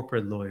lawyer,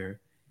 corporate lawyer,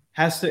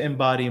 has to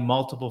embody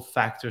multiple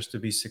factors to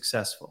be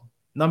successful.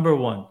 Number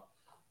one,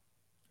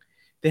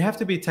 they have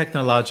to be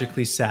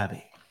technologically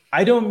savvy.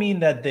 I don't mean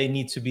that they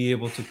need to be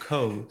able to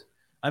code.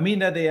 I mean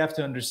that they have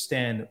to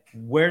understand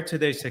where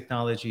today's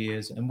technology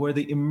is and where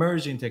the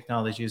emerging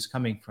technology is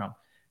coming from.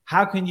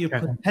 How can you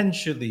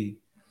potentially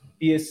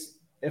be as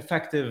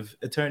effective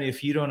attorney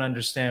if you don't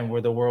understand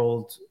where the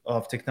world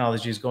of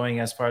technology is going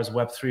as far as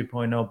Web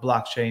 3.0,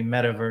 blockchain,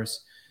 metaverse,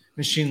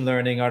 machine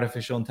learning,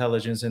 artificial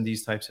intelligence, and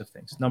these types of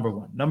things? Number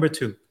one. Number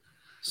two,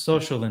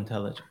 social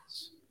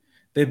intelligence.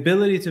 The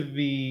ability to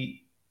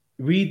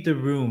read the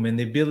room and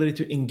the ability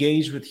to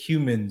engage with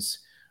humans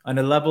on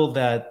a level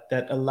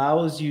that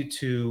allows you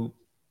to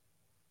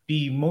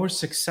be more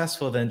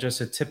successful than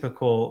just a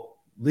typical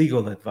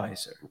legal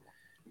advisor.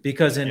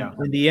 Because in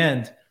the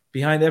end,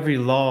 behind every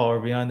law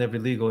or behind every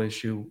legal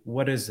issue,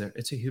 what is there?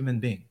 It's a human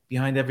being.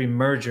 Behind every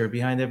merger,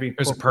 behind every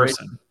There's a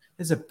person.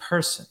 There's a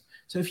person.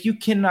 So if you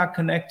cannot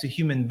connect to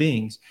human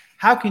beings,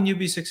 how can you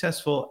be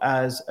successful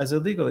as a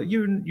legal?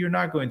 You're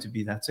not going to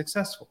be that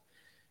successful.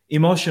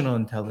 Emotional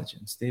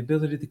intelligence, the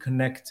ability to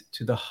connect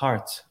to the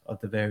heart of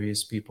the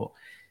various people.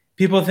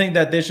 People think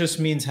that this just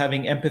means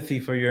having empathy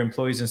for your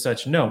employees and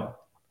such. No.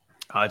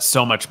 It's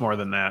so much more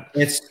than that.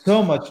 It's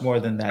so much more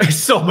than that. It's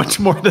so much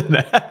more than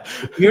that.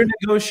 If you're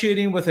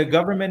negotiating with a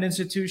government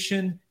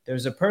institution,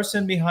 there's a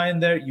person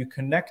behind there. You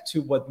connect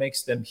to what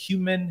makes them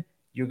human.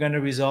 You're going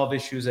to resolve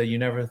issues that you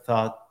never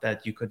thought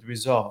that you could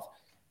resolve.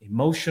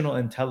 Emotional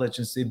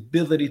intelligence, the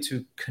ability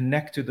to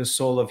connect to the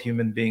soul of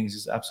human beings,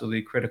 is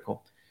absolutely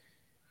critical.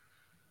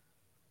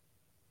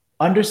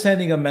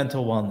 Understanding of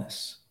mental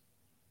wellness,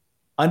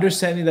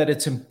 understanding that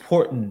it's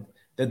important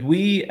that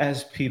we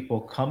as people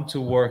come to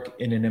work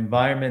in an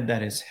environment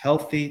that is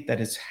healthy,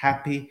 that is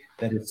happy,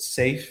 that is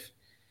safe,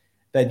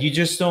 that you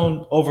just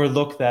don't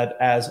overlook that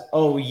as,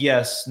 oh,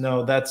 yes,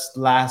 no, that's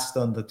last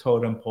on the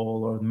totem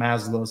pole or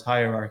Maslow's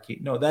hierarchy.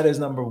 No, that is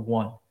number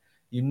one.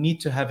 You need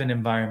to have an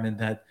environment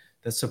that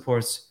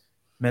supports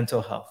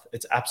mental health.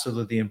 It's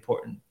absolutely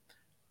important.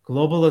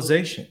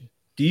 Globalization.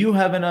 Do you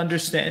have an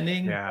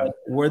understanding of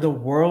where the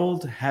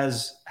world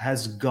has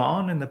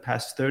gone in the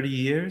past 30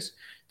 years?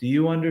 Do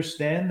you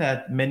understand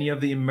that many of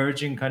the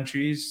emerging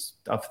countries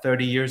of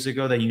 30 years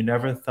ago that you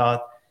never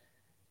thought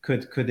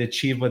could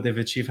achieve what they've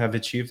achieved have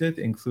achieved it,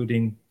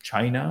 including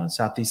China,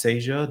 Southeast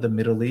Asia, the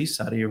Middle East,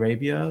 Saudi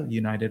Arabia,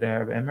 United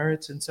Arab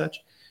Emirates, and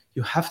such?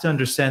 You have to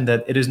understand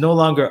that it is no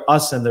longer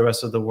us and the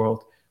rest of the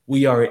world.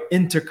 We are an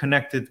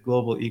interconnected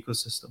global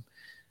ecosystem.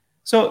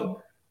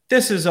 So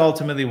this is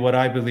ultimately what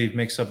I believe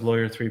makes up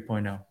Lawyer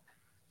 3.0.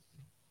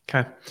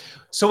 Okay.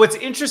 So what's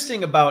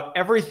interesting about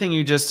everything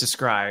you just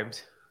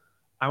described,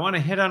 I want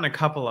to hit on a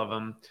couple of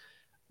them.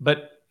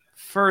 But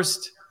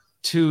first,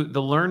 to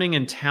the learning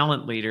and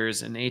talent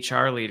leaders and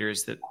HR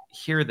leaders that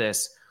hear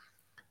this,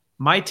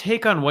 my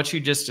take on what you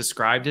just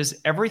described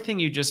is everything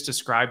you just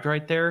described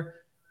right there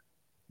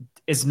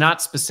is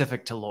not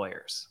specific to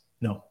lawyers.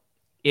 No.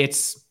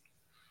 This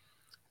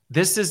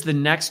is the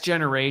next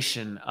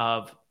generation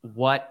of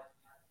what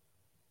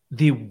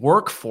the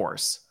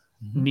workforce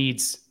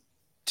needs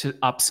to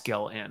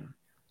upskill in.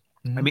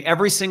 I mean,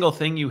 every single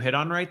thing you hit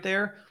on right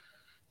there,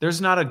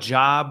 there's not a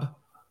job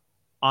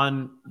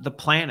on the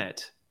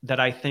planet that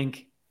I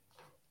think,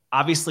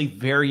 obviously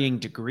varying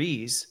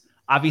degrees,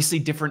 obviously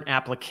different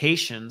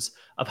applications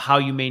of how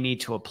you may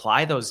need to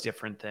apply those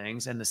different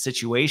things and the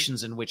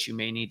situations in which you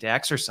may need to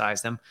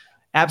exercise them.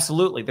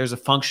 Absolutely. There's a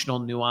functional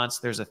nuance.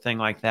 There's a thing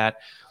like that.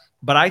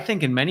 But I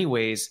think in many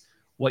ways,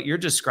 what you're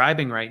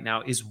describing right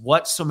now is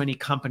what so many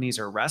companies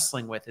are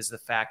wrestling with, is the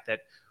fact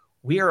that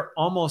we are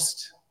on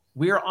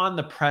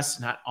the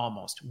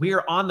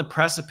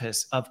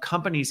precipice of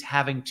companies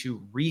having to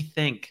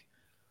rethink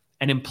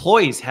and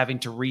employees having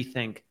to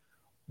rethink,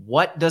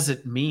 what does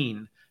it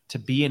mean to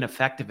be an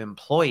effective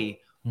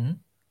employee?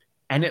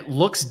 And it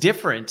looks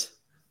different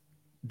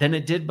than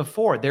it did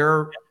before. There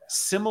are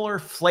similar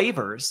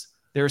flavors.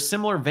 There are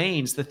similar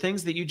veins. The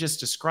things that you just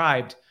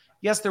described,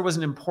 yes, there was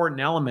an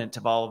important element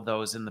of all of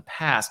those in the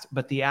past,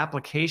 but the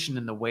application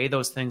and the way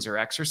those things are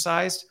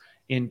exercised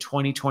in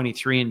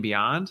 2023 and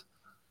beyond,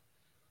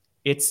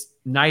 it's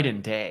night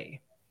and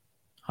day.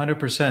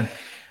 100%.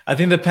 I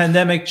think the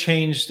pandemic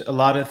changed a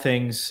lot of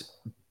things.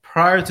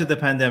 Prior to the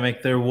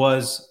pandemic, there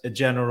was a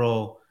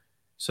general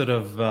sort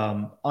of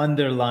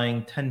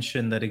underlying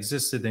tension that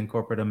existed in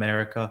corporate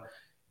America.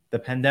 The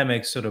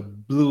pandemic sort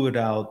of blew it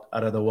out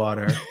of the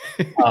water.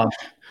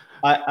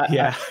 I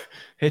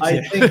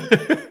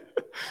think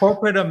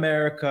corporate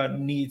America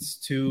needs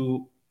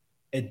to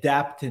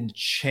adapt and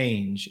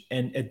change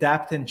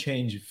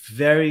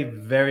very,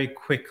 very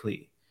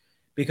quickly,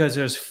 because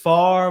there's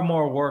far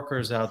more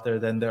workers out there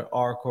than there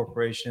are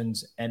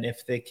corporations. And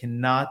if they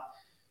cannot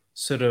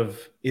sort of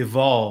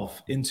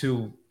evolve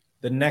into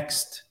the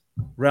next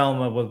realm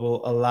of what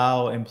will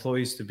allow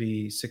employees to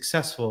be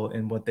successful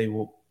in what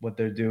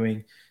they're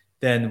doing,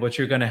 then what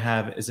you're going to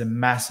have is a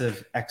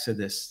massive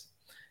exodus.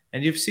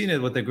 And you've seen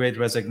it with the Great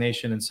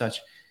Resignation and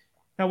such.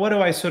 Now, what do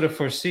I sort of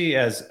foresee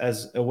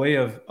as a way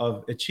of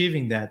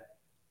achieving that?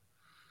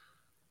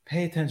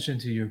 Pay attention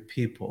to your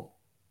people.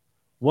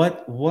 Why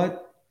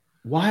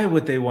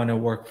would they want to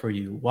work for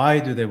you? Why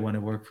do they want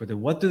to work for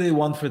them? What do they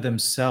want for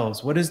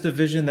themselves? What is the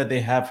vision that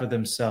they have for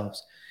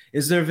themselves?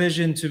 Is their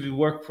vision to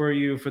work for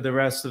you for the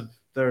rest of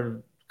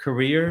their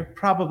career?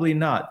 Probably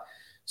not.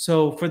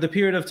 So for the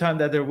period of time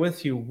that they're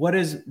with you,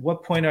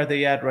 what point are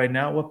they at right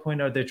now? What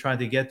point are they trying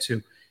to get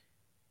to?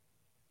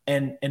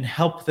 And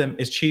help them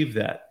achieve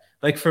that.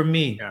 Like for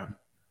me, Yeah.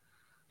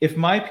 if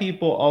my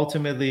people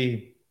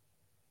ultimately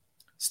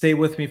stay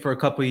with me for a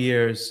couple of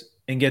years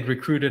and get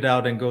recruited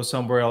out and go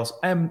somewhere else,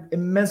 I'm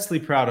immensely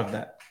proud of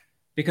that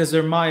because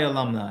they're my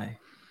alumni,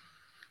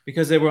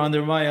 because they were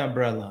under my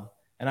umbrella.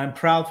 And I'm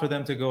proud for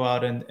them to go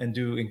out and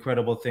do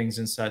incredible things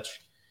and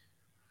such.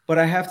 But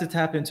I have to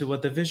tap into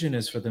what the vision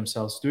is for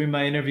themselves. During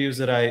my interviews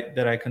that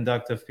I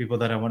conduct of people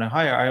that I want to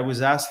hire, I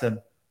always ask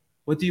them,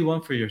 what do you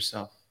want for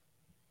yourself?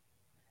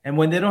 And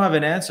when they don't have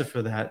an answer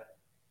for that,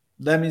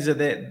 that means that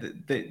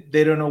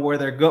they don't know where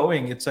they're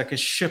going. It's like a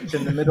ship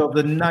in the middle of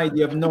the night.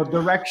 You have no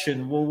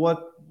direction. Well,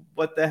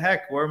 what the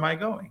heck? Where am I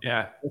going?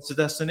 Yeah. What's the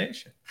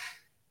destination?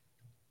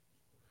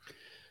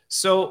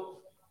 So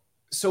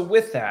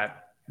with that,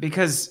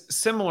 because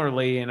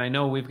similarly, and I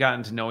know we've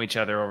gotten to know each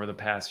other over the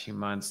past few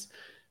months,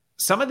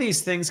 some of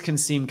these things can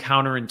seem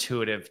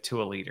counterintuitive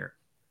to a leader.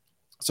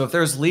 So if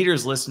there's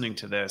leaders listening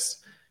to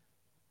this,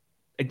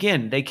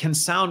 again, they can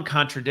sound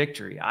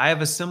contradictory. I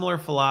have a similar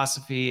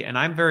philosophy, and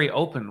I'm very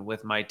open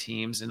with my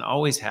teams and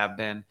always have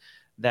been,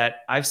 that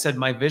I've said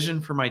my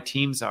vision for my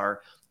teams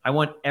are, I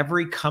want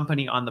every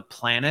company on the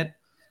planet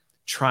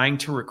trying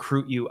to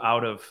recruit you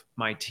out of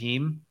my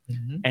team.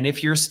 Mm-hmm. And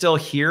if you're still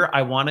here,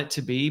 I want it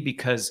to be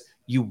because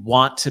you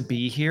want to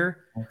be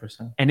here.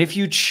 100%. And if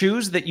you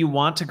choose that you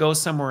want to go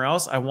somewhere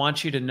else, I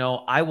want you to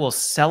know I will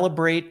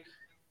celebrate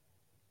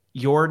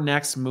your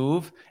next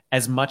move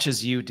as much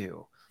as you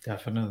do.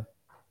 Definitely.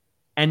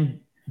 And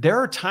there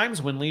are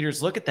times when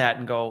leaders look at that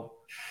and go,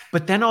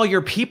 but then all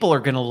your people are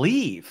going to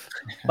leave.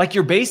 Like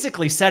you're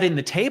basically setting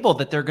the table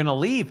that they're going to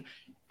leave.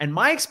 And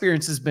my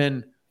experience has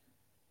been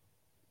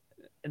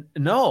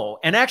no.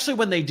 And actually,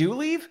 when they do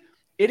leave,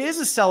 it is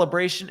a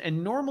celebration.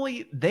 And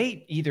normally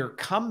they either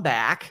come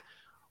back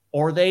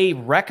or they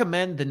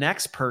recommend the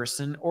next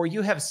person, or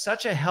you have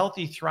such a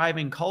healthy,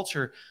 thriving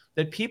culture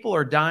that people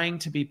are dying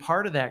to be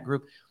part of that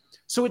group.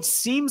 So it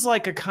seems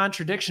like a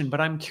contradiction,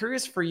 but I'm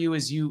curious for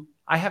you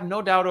I have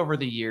no doubt over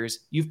the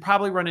years, you've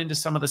probably run into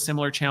some of the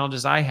similar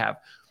challenges I have,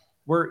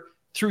 where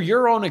through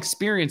your own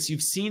experience,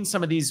 you've seen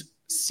some of these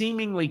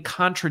seemingly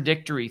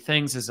contradictory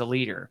things as a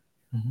leader.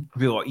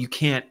 Mm-hmm.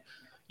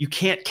 You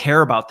can't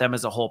care about them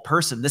as a whole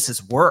person. This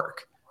is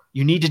work.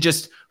 You need to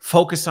just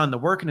focus on the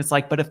work. And it's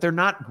like, but if they're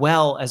not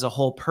well as a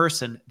whole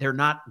person, they're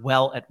not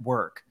well at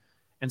work.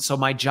 And so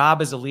my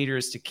job as a leader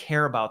is to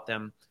care about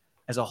them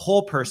as a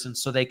whole person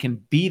so they can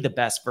be the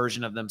best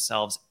version of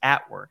themselves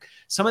at work.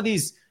 Some of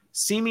these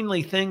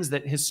seemingly things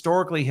that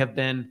historically have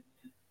been,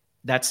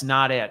 that's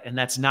not it. And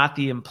that's not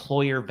the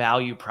employer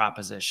value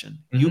proposition.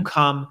 Mm-hmm. You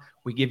come,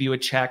 we give you a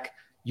check,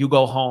 you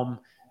go home,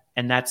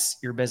 and that's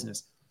your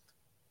business.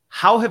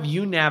 How have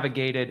you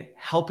navigated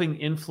helping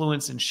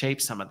influence and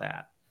shape some of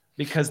that?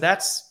 Because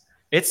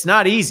it's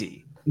not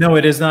easy. No,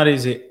 it is not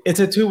easy. It's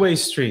a two-way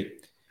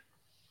street.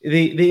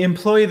 The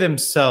employee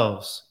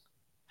themselves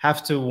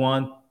have to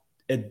want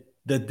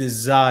the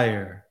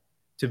desire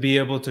to be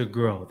able to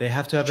grow. They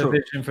have to have a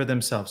vision for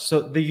themselves.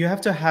 So you have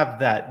to have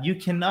that. You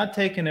cannot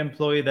take an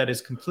employee that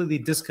is completely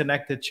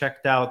disconnected,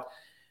 checked out,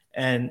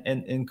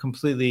 and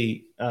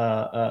completely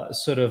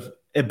sort of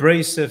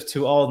abrasive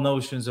to all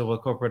notions of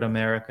what corporate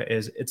America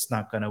is. It's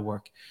not going to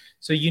work.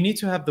 So you need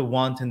to have the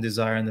want and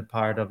desire on the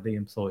part of the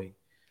employee.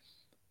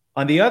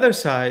 On the other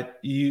side,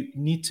 you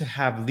need to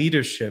have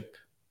leadership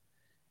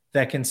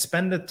that can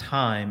spend the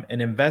time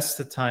and invest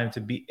the time to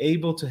be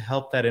able to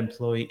help that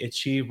employee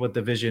achieve what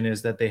the vision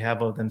is that they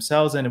have of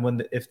themselves.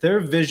 And if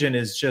their vision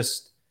is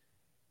just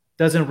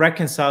doesn't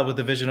reconcile with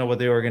the vision of what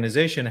the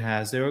organization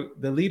has, the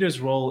leader's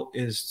role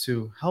is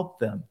to help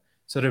them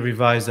sort of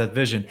revise that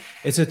vision.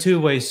 It's a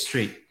two-way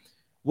street.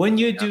 When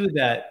you do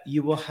that,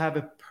 you will have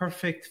a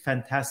perfect,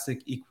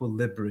 fantastic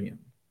equilibrium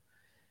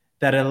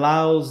that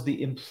allows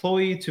the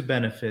employee to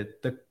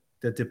benefit,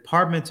 the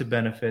department to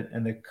benefit,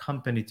 and the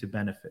company to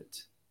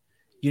benefit.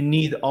 You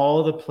need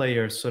all the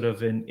players sort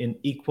of in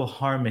equal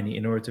harmony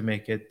in order to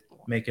make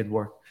it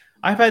work.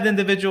 I've had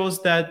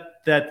individuals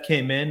that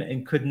came in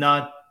and could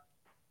not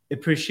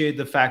appreciate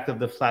the fact of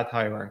the flat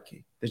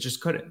hierarchy. They just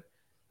couldn't.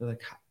 They're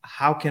like,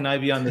 how can I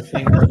be on the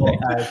same level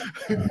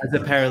as a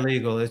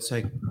paralegal? It's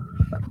like,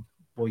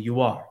 well,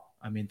 you are.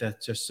 I mean,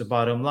 that's just the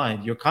bottom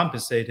line. You're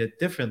compensated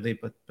differently,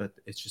 but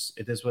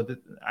it is what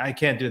I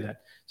can't do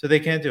that. So they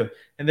can't do it.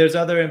 And there's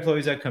other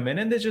employees that come in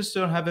and they just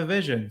don't have a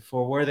vision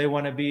for where they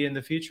want to be in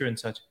the future and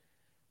such.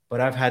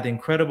 But I've had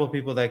incredible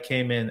people that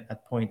came in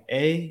at point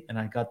A and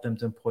I got them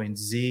to point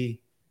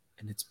Z,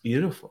 and it's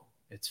beautiful.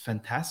 It's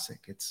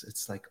fantastic.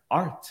 It's like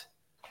art.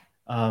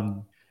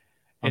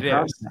 It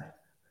is.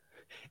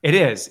 It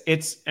is.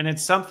 It's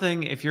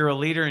something, if you're a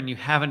leader and you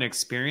haven't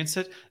experienced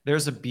it,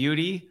 there's a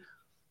beauty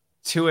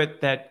to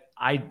it that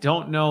I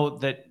don't know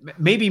that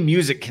maybe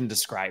music can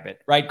describe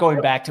it, right?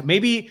 Going back to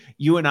maybe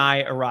you and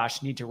I,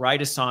 Aarash, need to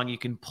write a song. You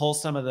can pull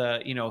some of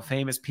the,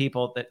 famous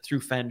people that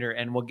through Fender,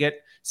 and we'll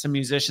get some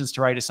musicians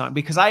to write a song,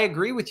 because I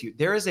agree with you.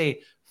 There is a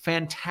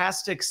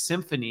fantastic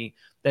symphony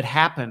that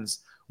happens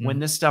when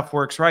this stuff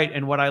works right.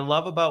 And what I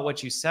love about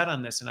what you said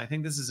on this, and I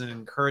think this is an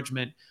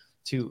encouragement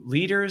to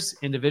leaders,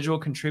 individual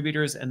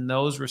contributors, and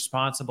those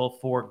responsible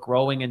for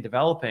growing and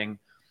developing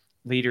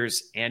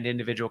leaders and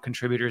individual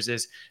contributors,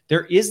 is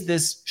there is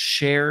this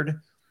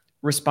shared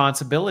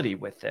responsibility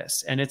with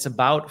this. And it's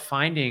about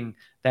finding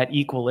that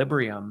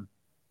equilibrium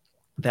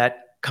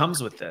that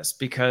comes with this,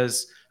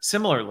 because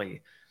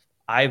similarly,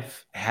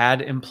 I've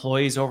had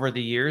employees over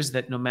the years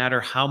that no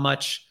matter how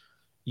much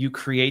you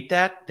create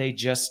that,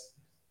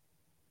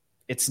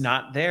 it's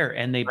not there,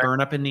 and they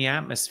burn up in the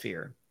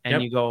atmosphere.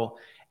 And you go,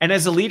 and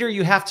as a leader,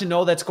 you have to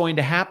know that's going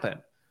to happen.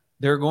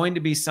 There are going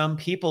to be some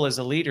people as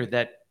a leader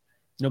that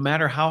no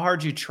matter how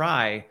hard you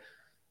try,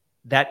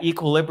 that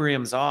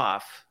equilibrium's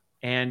off,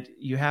 and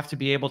you have to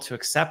be able to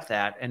accept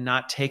that and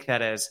not take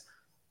that as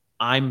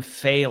I'm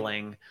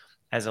failing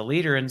as a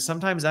leader. And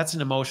sometimes that's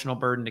an emotional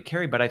burden to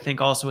carry. But I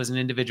think also as an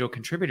individual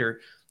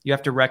contributor, you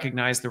have to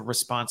recognize the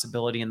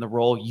responsibility and the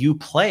role you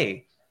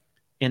play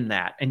in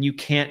that. And you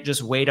can't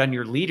just wait on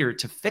your leader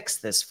to fix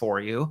this for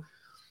you.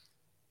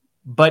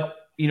 But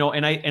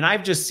and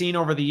I've just seen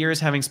over the years,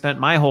 having spent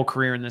my whole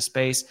career in this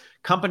space,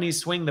 companies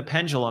swing the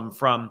pendulum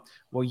from,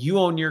 well, you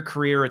own your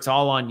career, it's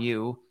all on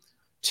you,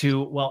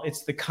 to, well,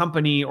 it's the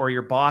company or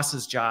your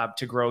boss's job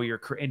to grow your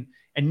career.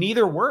 And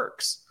neither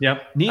works.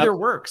 Neither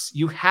works.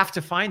 You have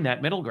to find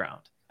that middle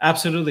ground.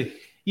 Absolutely.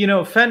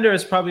 Fender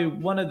is probably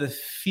one of the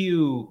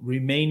few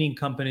remaining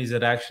companies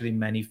that actually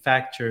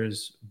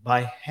manufactures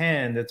by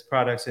hand its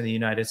products in the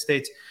United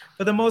States.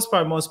 For the most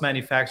part, most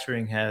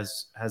manufacturing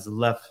has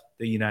left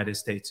the United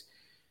States.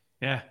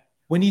 Yeah.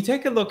 When you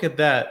take a look at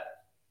that,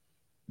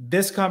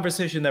 this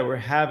conversation that we're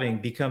having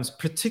becomes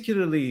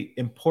particularly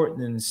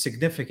important and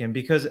significant,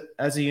 because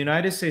as the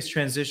United States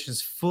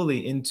transitions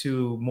fully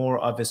into more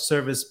of a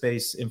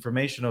service-based,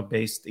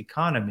 informational-based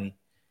economy,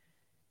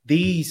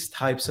 these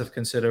types of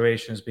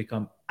considerations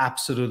become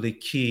absolutely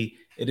key.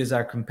 It is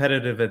our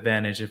competitive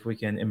advantage if we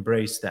can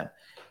embrace them,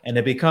 and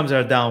it becomes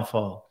our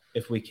downfall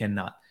if we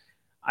cannot.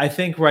 I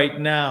think right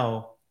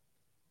now,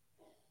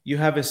 you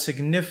have a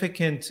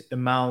significant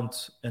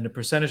amount and a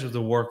percentage of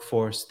the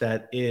workforce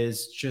that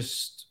is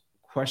just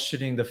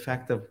questioning the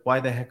fact of why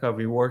the heck are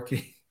we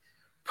working?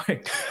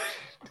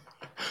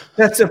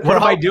 That's a problem. What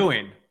am I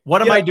doing?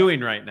 What am I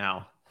doing right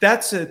now?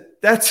 That's a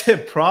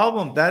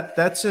problem.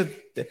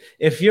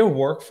 If your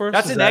workforce,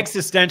 that's an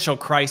existential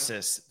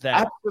crisis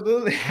that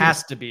absolutely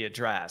has to be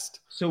addressed.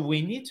 So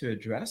we need to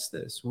address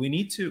this. We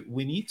need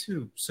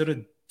to sort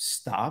of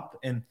stop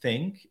and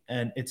think.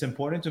 And it's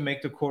important to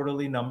make the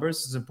quarterly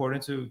numbers. It's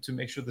important to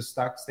make sure the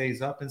stock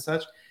stays up and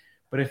such.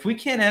 But if we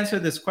can't answer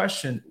this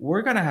question,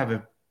 we're gonna have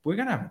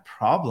a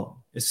problem,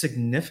 a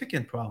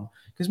significant problem,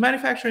 because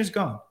manufacturing is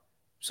gone.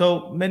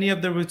 So many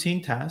of the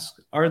routine tasks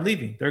are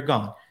leaving. They're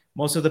gone.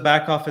 Most of the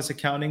back office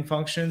accounting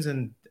functions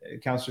and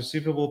accounts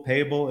receivable,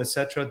 payable,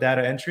 etc.,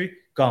 data entry,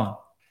 gone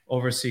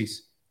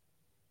overseas.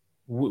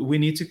 We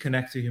need to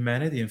connect to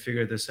humanity and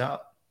figure this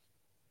out.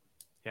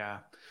 Yeah.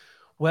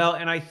 Well,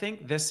 and I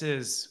think this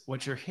is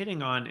what you're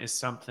hitting on is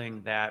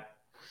something that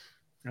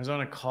I was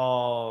on a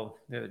call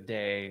the other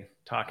day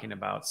talking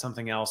about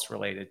something else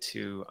related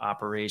to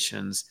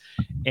operations.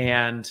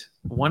 And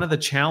one of the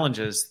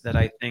challenges that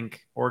I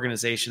think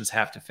organizations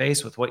have to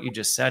face with what you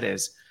just said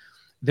is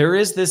there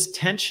is this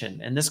tension.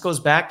 And this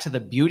goes back to the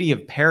beauty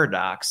of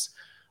paradox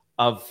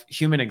of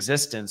human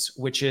existence,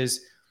 which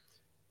is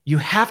you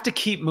have to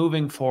keep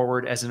moving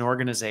forward as an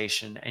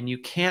organization, and you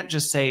can't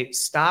just say,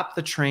 stop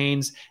the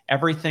trains,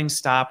 everything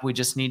stop. We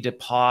just need to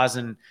pause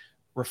and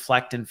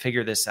reflect and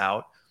figure this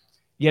out.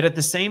 Yet at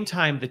the same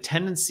time, the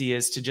tendency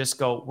is to just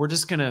go, we're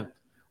just going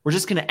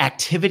to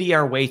activity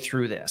our way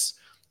through this.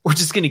 We're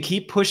just going to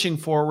keep pushing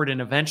forward,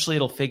 and eventually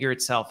it'll figure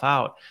itself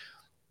out.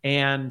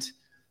 And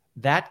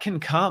that can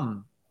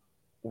come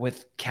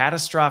with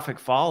catastrophic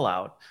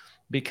fallout.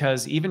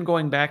 Because even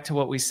going back to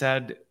what we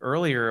said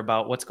earlier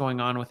about what's going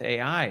on with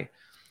AI,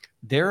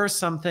 there are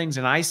some things,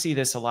 and I see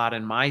this a lot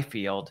in my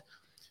field,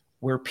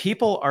 where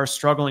people are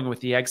struggling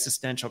with the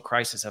existential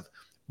crisis of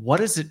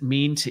what does it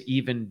mean to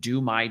even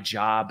do my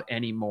job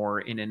anymore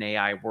in an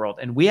AI world?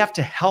 And we have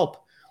to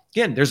help.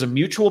 Again, there's a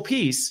mutual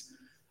piece,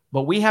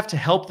 but we have to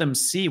help them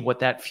see what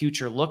that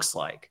future looks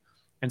like.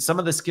 And some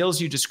of the skills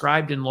you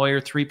described in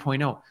Lawyer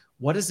 3.0,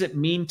 what does it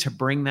mean to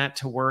bring that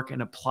to work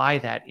and apply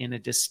that in a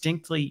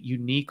distinctly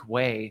unique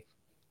way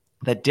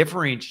that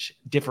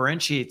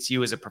differentiates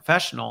you as a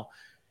professional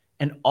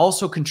and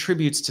also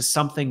contributes to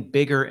something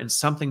bigger and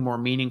something more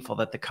meaningful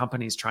that the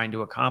company is trying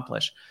to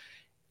accomplish?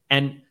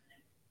 And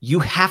you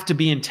have to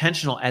be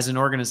intentional as an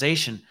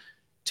organization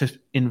to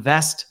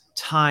invest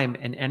time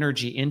and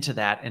energy into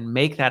that and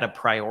make that a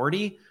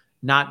priority,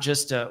 not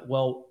just a,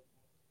 well,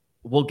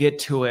 we'll get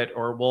to it,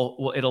 or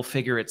it'll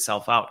figure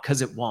itself out,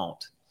 because it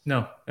won't.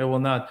 No, it will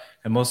not.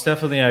 And most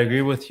definitely, I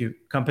agree with you.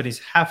 Companies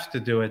have to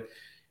do it.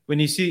 When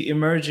you see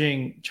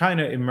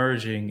China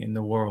emerging in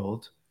the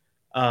world,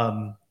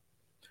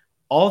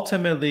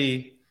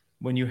 ultimately,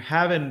 when you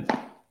have a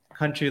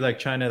country like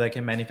China that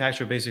can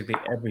manufacture basically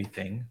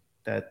everything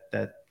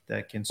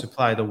that can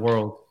supply the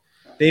world,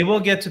 they will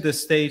get to the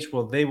stage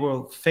where they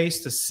will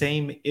face the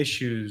same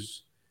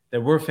issues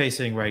that we're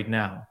facing right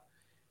now.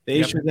 The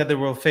issue that the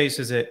world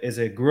faces is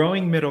a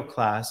growing middle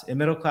class. A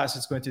middle class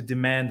is going to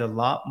demand a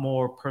lot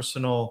more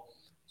personal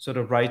sort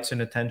of rights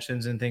and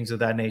attentions and things of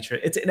that nature.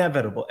 It's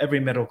inevitable. Every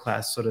middle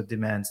class sort of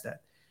demands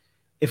that.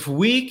 If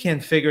we can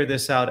figure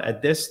this out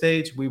at this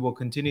stage, we will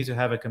continue to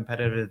have a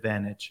competitive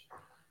advantage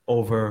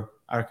over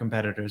our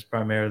competitors,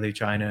 primarily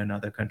China and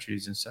other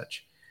countries and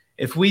such.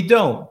 If we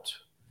don't,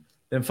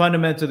 then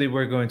fundamentally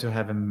we're going to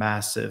have a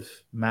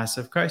massive,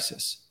 massive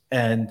crisis.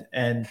 And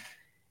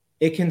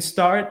it can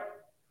start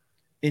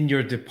in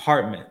your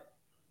department.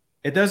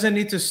 It doesn't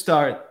need to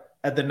start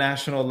at the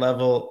national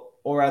level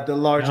or at the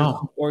largest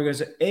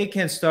organization. It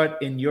can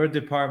start in your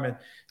department,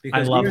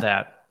 because I love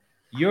that.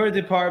 Your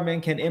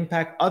department can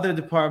impact other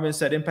departments,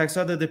 that impacts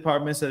other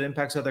departments, that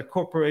impacts other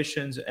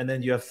corporations. And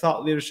then you have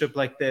thought leadership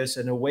like this,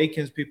 and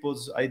awakens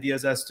people's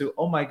ideas as to,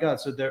 oh my God,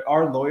 so there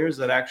are lawyers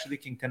that actually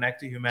can connect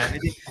to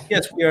humanity.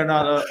 Yes, we are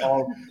not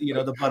all,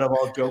 the butt of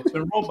all jokes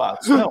and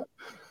robots. No.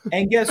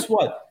 And guess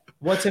what?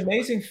 What's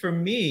amazing for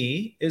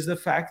me is the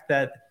fact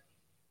that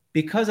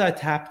because I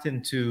tapped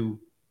into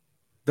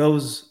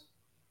those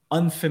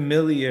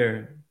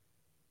unfamiliar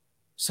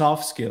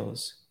soft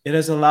skills, it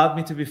has allowed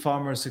me to be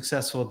far more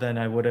successful than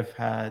I would have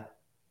had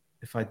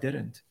if I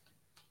didn't.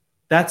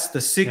 That's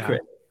the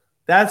secret. Yeah.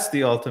 That's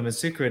the ultimate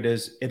secret,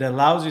 is it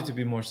allows you to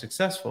be more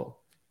successful,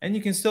 and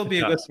you can still be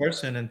a good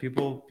person, and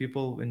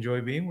people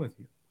enjoy being with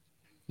you.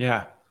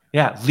 Yeah.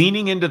 Yeah.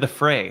 Leaning into the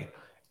fray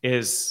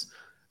is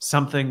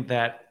something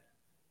that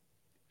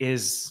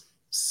is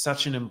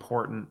such an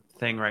important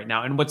thing right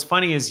now. And what's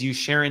funny is you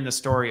sharing the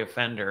story of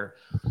Fender,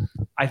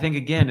 I think,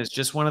 again, is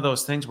just one of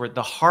those things where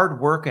the hard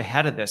work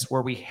ahead of this,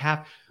 where we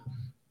have,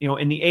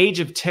 in the age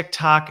of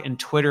TikTok and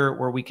Twitter,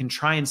 where we can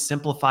try and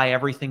simplify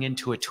everything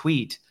into a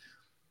tweet,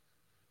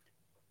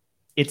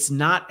 it's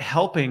not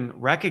helping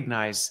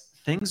recognize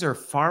things are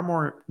far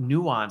more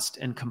nuanced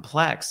and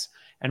complex.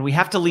 And we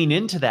have to lean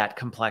into that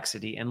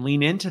complexity and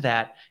lean into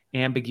that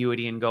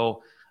ambiguity and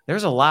go,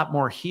 there's a lot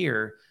more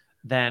here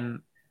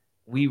than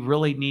we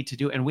really need to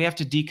do. And we have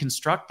to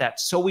deconstruct that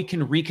so we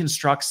can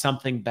reconstruct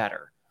something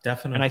better.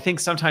 Definitely. And I think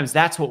sometimes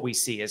that's what we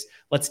see is,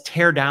 let's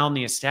tear down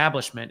the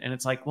establishment. And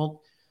it's like,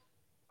 well,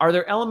 are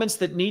there elements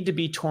that need to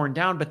be torn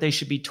down, but they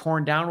should be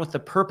torn down with the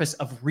purpose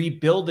of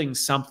rebuilding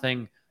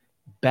something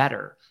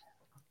better?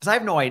 Because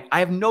I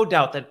have no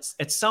doubt that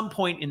at some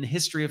point in the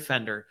history of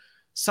Fender,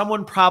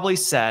 someone probably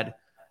said,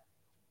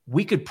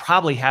 we could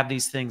probably have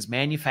these things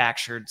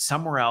manufactured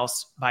somewhere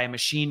else by a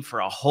machine for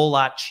a whole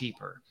lot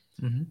cheaper.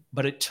 Mm-hmm.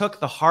 But it took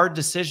the hard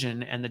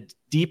decision and the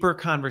deeper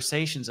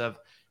conversations of,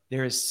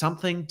 there is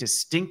something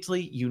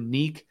distinctly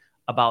unique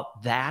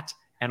about that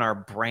and our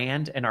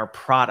brand and our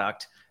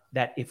product,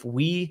 that if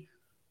we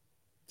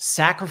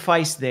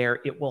sacrifice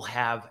there, it will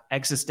have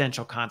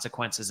existential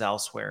consequences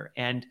elsewhere.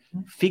 And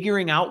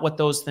figuring out what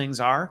those things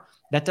are,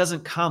 that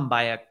doesn't come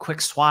by a quick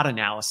SWOT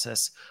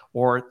analysis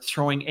or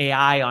throwing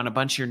AI on a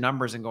bunch of your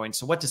numbers and going,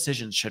 so what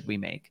decisions should we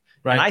make?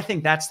 Right. And I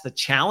think that's the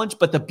challenge,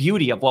 but the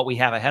beauty of what we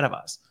have ahead of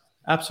us.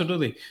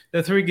 Absolutely.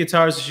 The three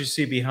guitars that you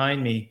see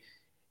behind me,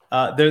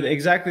 they're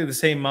exactly the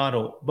same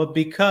model, but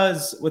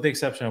because, with the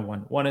exception of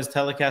one is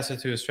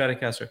Telecaster, two is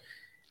Stratocaster,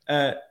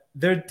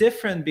 they're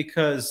different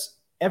because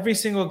every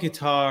single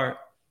guitar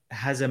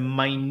has a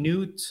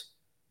minute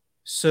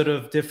sort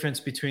of difference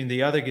between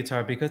the other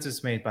guitar because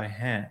it's made by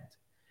hand.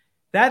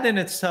 That in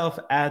itself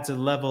adds a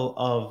level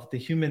of the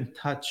human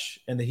touch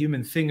and the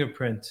human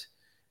fingerprint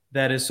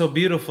that is so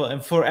beautiful,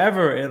 and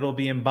forever it'll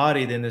be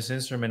embodied in this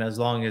instrument as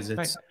long as it's...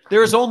 Right.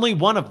 There's only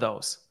one of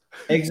those.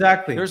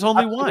 Exactly. There's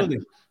only Absolutely.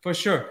 One. For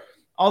sure.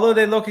 Although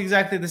they look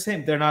exactly the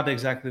same, they're not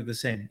exactly the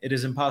same. It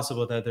is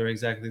impossible that they're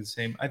exactly the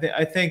same.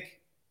 I think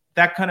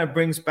that kind of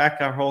brings back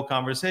our whole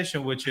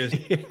conversation, which is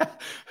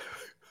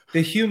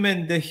the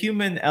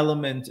human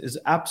element is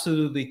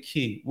absolutely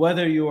key.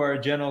 Whether you are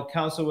a general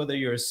counsel, whether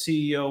you're a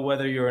CEO,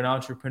 whether you're an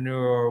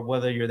entrepreneur, or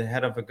whether you're the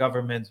head of a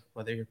government,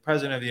 whether you're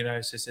president of the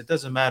United States, it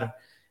doesn't matter.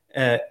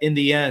 In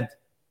the end,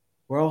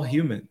 we're all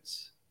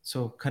humans.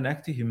 So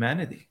connect to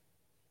humanity.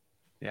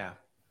 Yeah.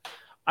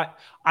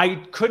 I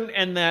couldn't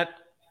end that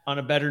on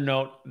a better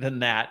note than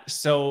that.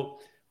 So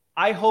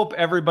I hope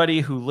everybody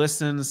who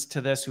listens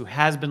to this, who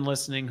has been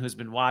listening, who's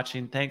been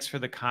watching, thanks for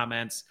the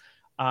comments.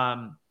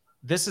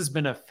 This has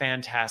been a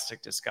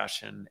fantastic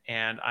discussion,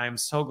 and I'm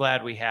so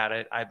glad we had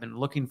it. I've been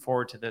looking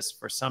forward to this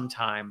for some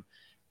time,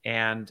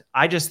 and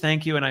I just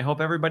thank you. And I hope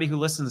everybody who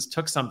listens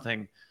took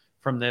something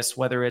from this,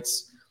 whether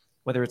it's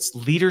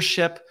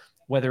leadership,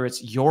 whether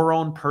it's your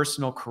own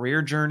personal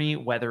career journey,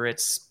 whether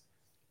it's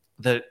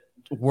the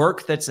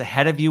work that's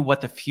ahead of you,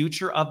 what the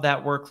future of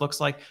that work looks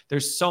like.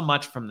 There's so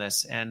much from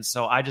this. And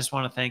so I just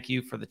want to thank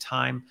you for the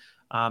time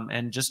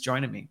and just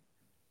joining me.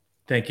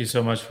 Thank you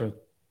so much for.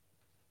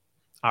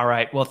 All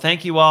right. Well,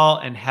 thank you all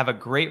and have a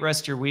great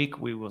rest of your week.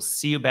 We will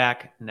see you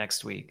back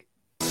next week.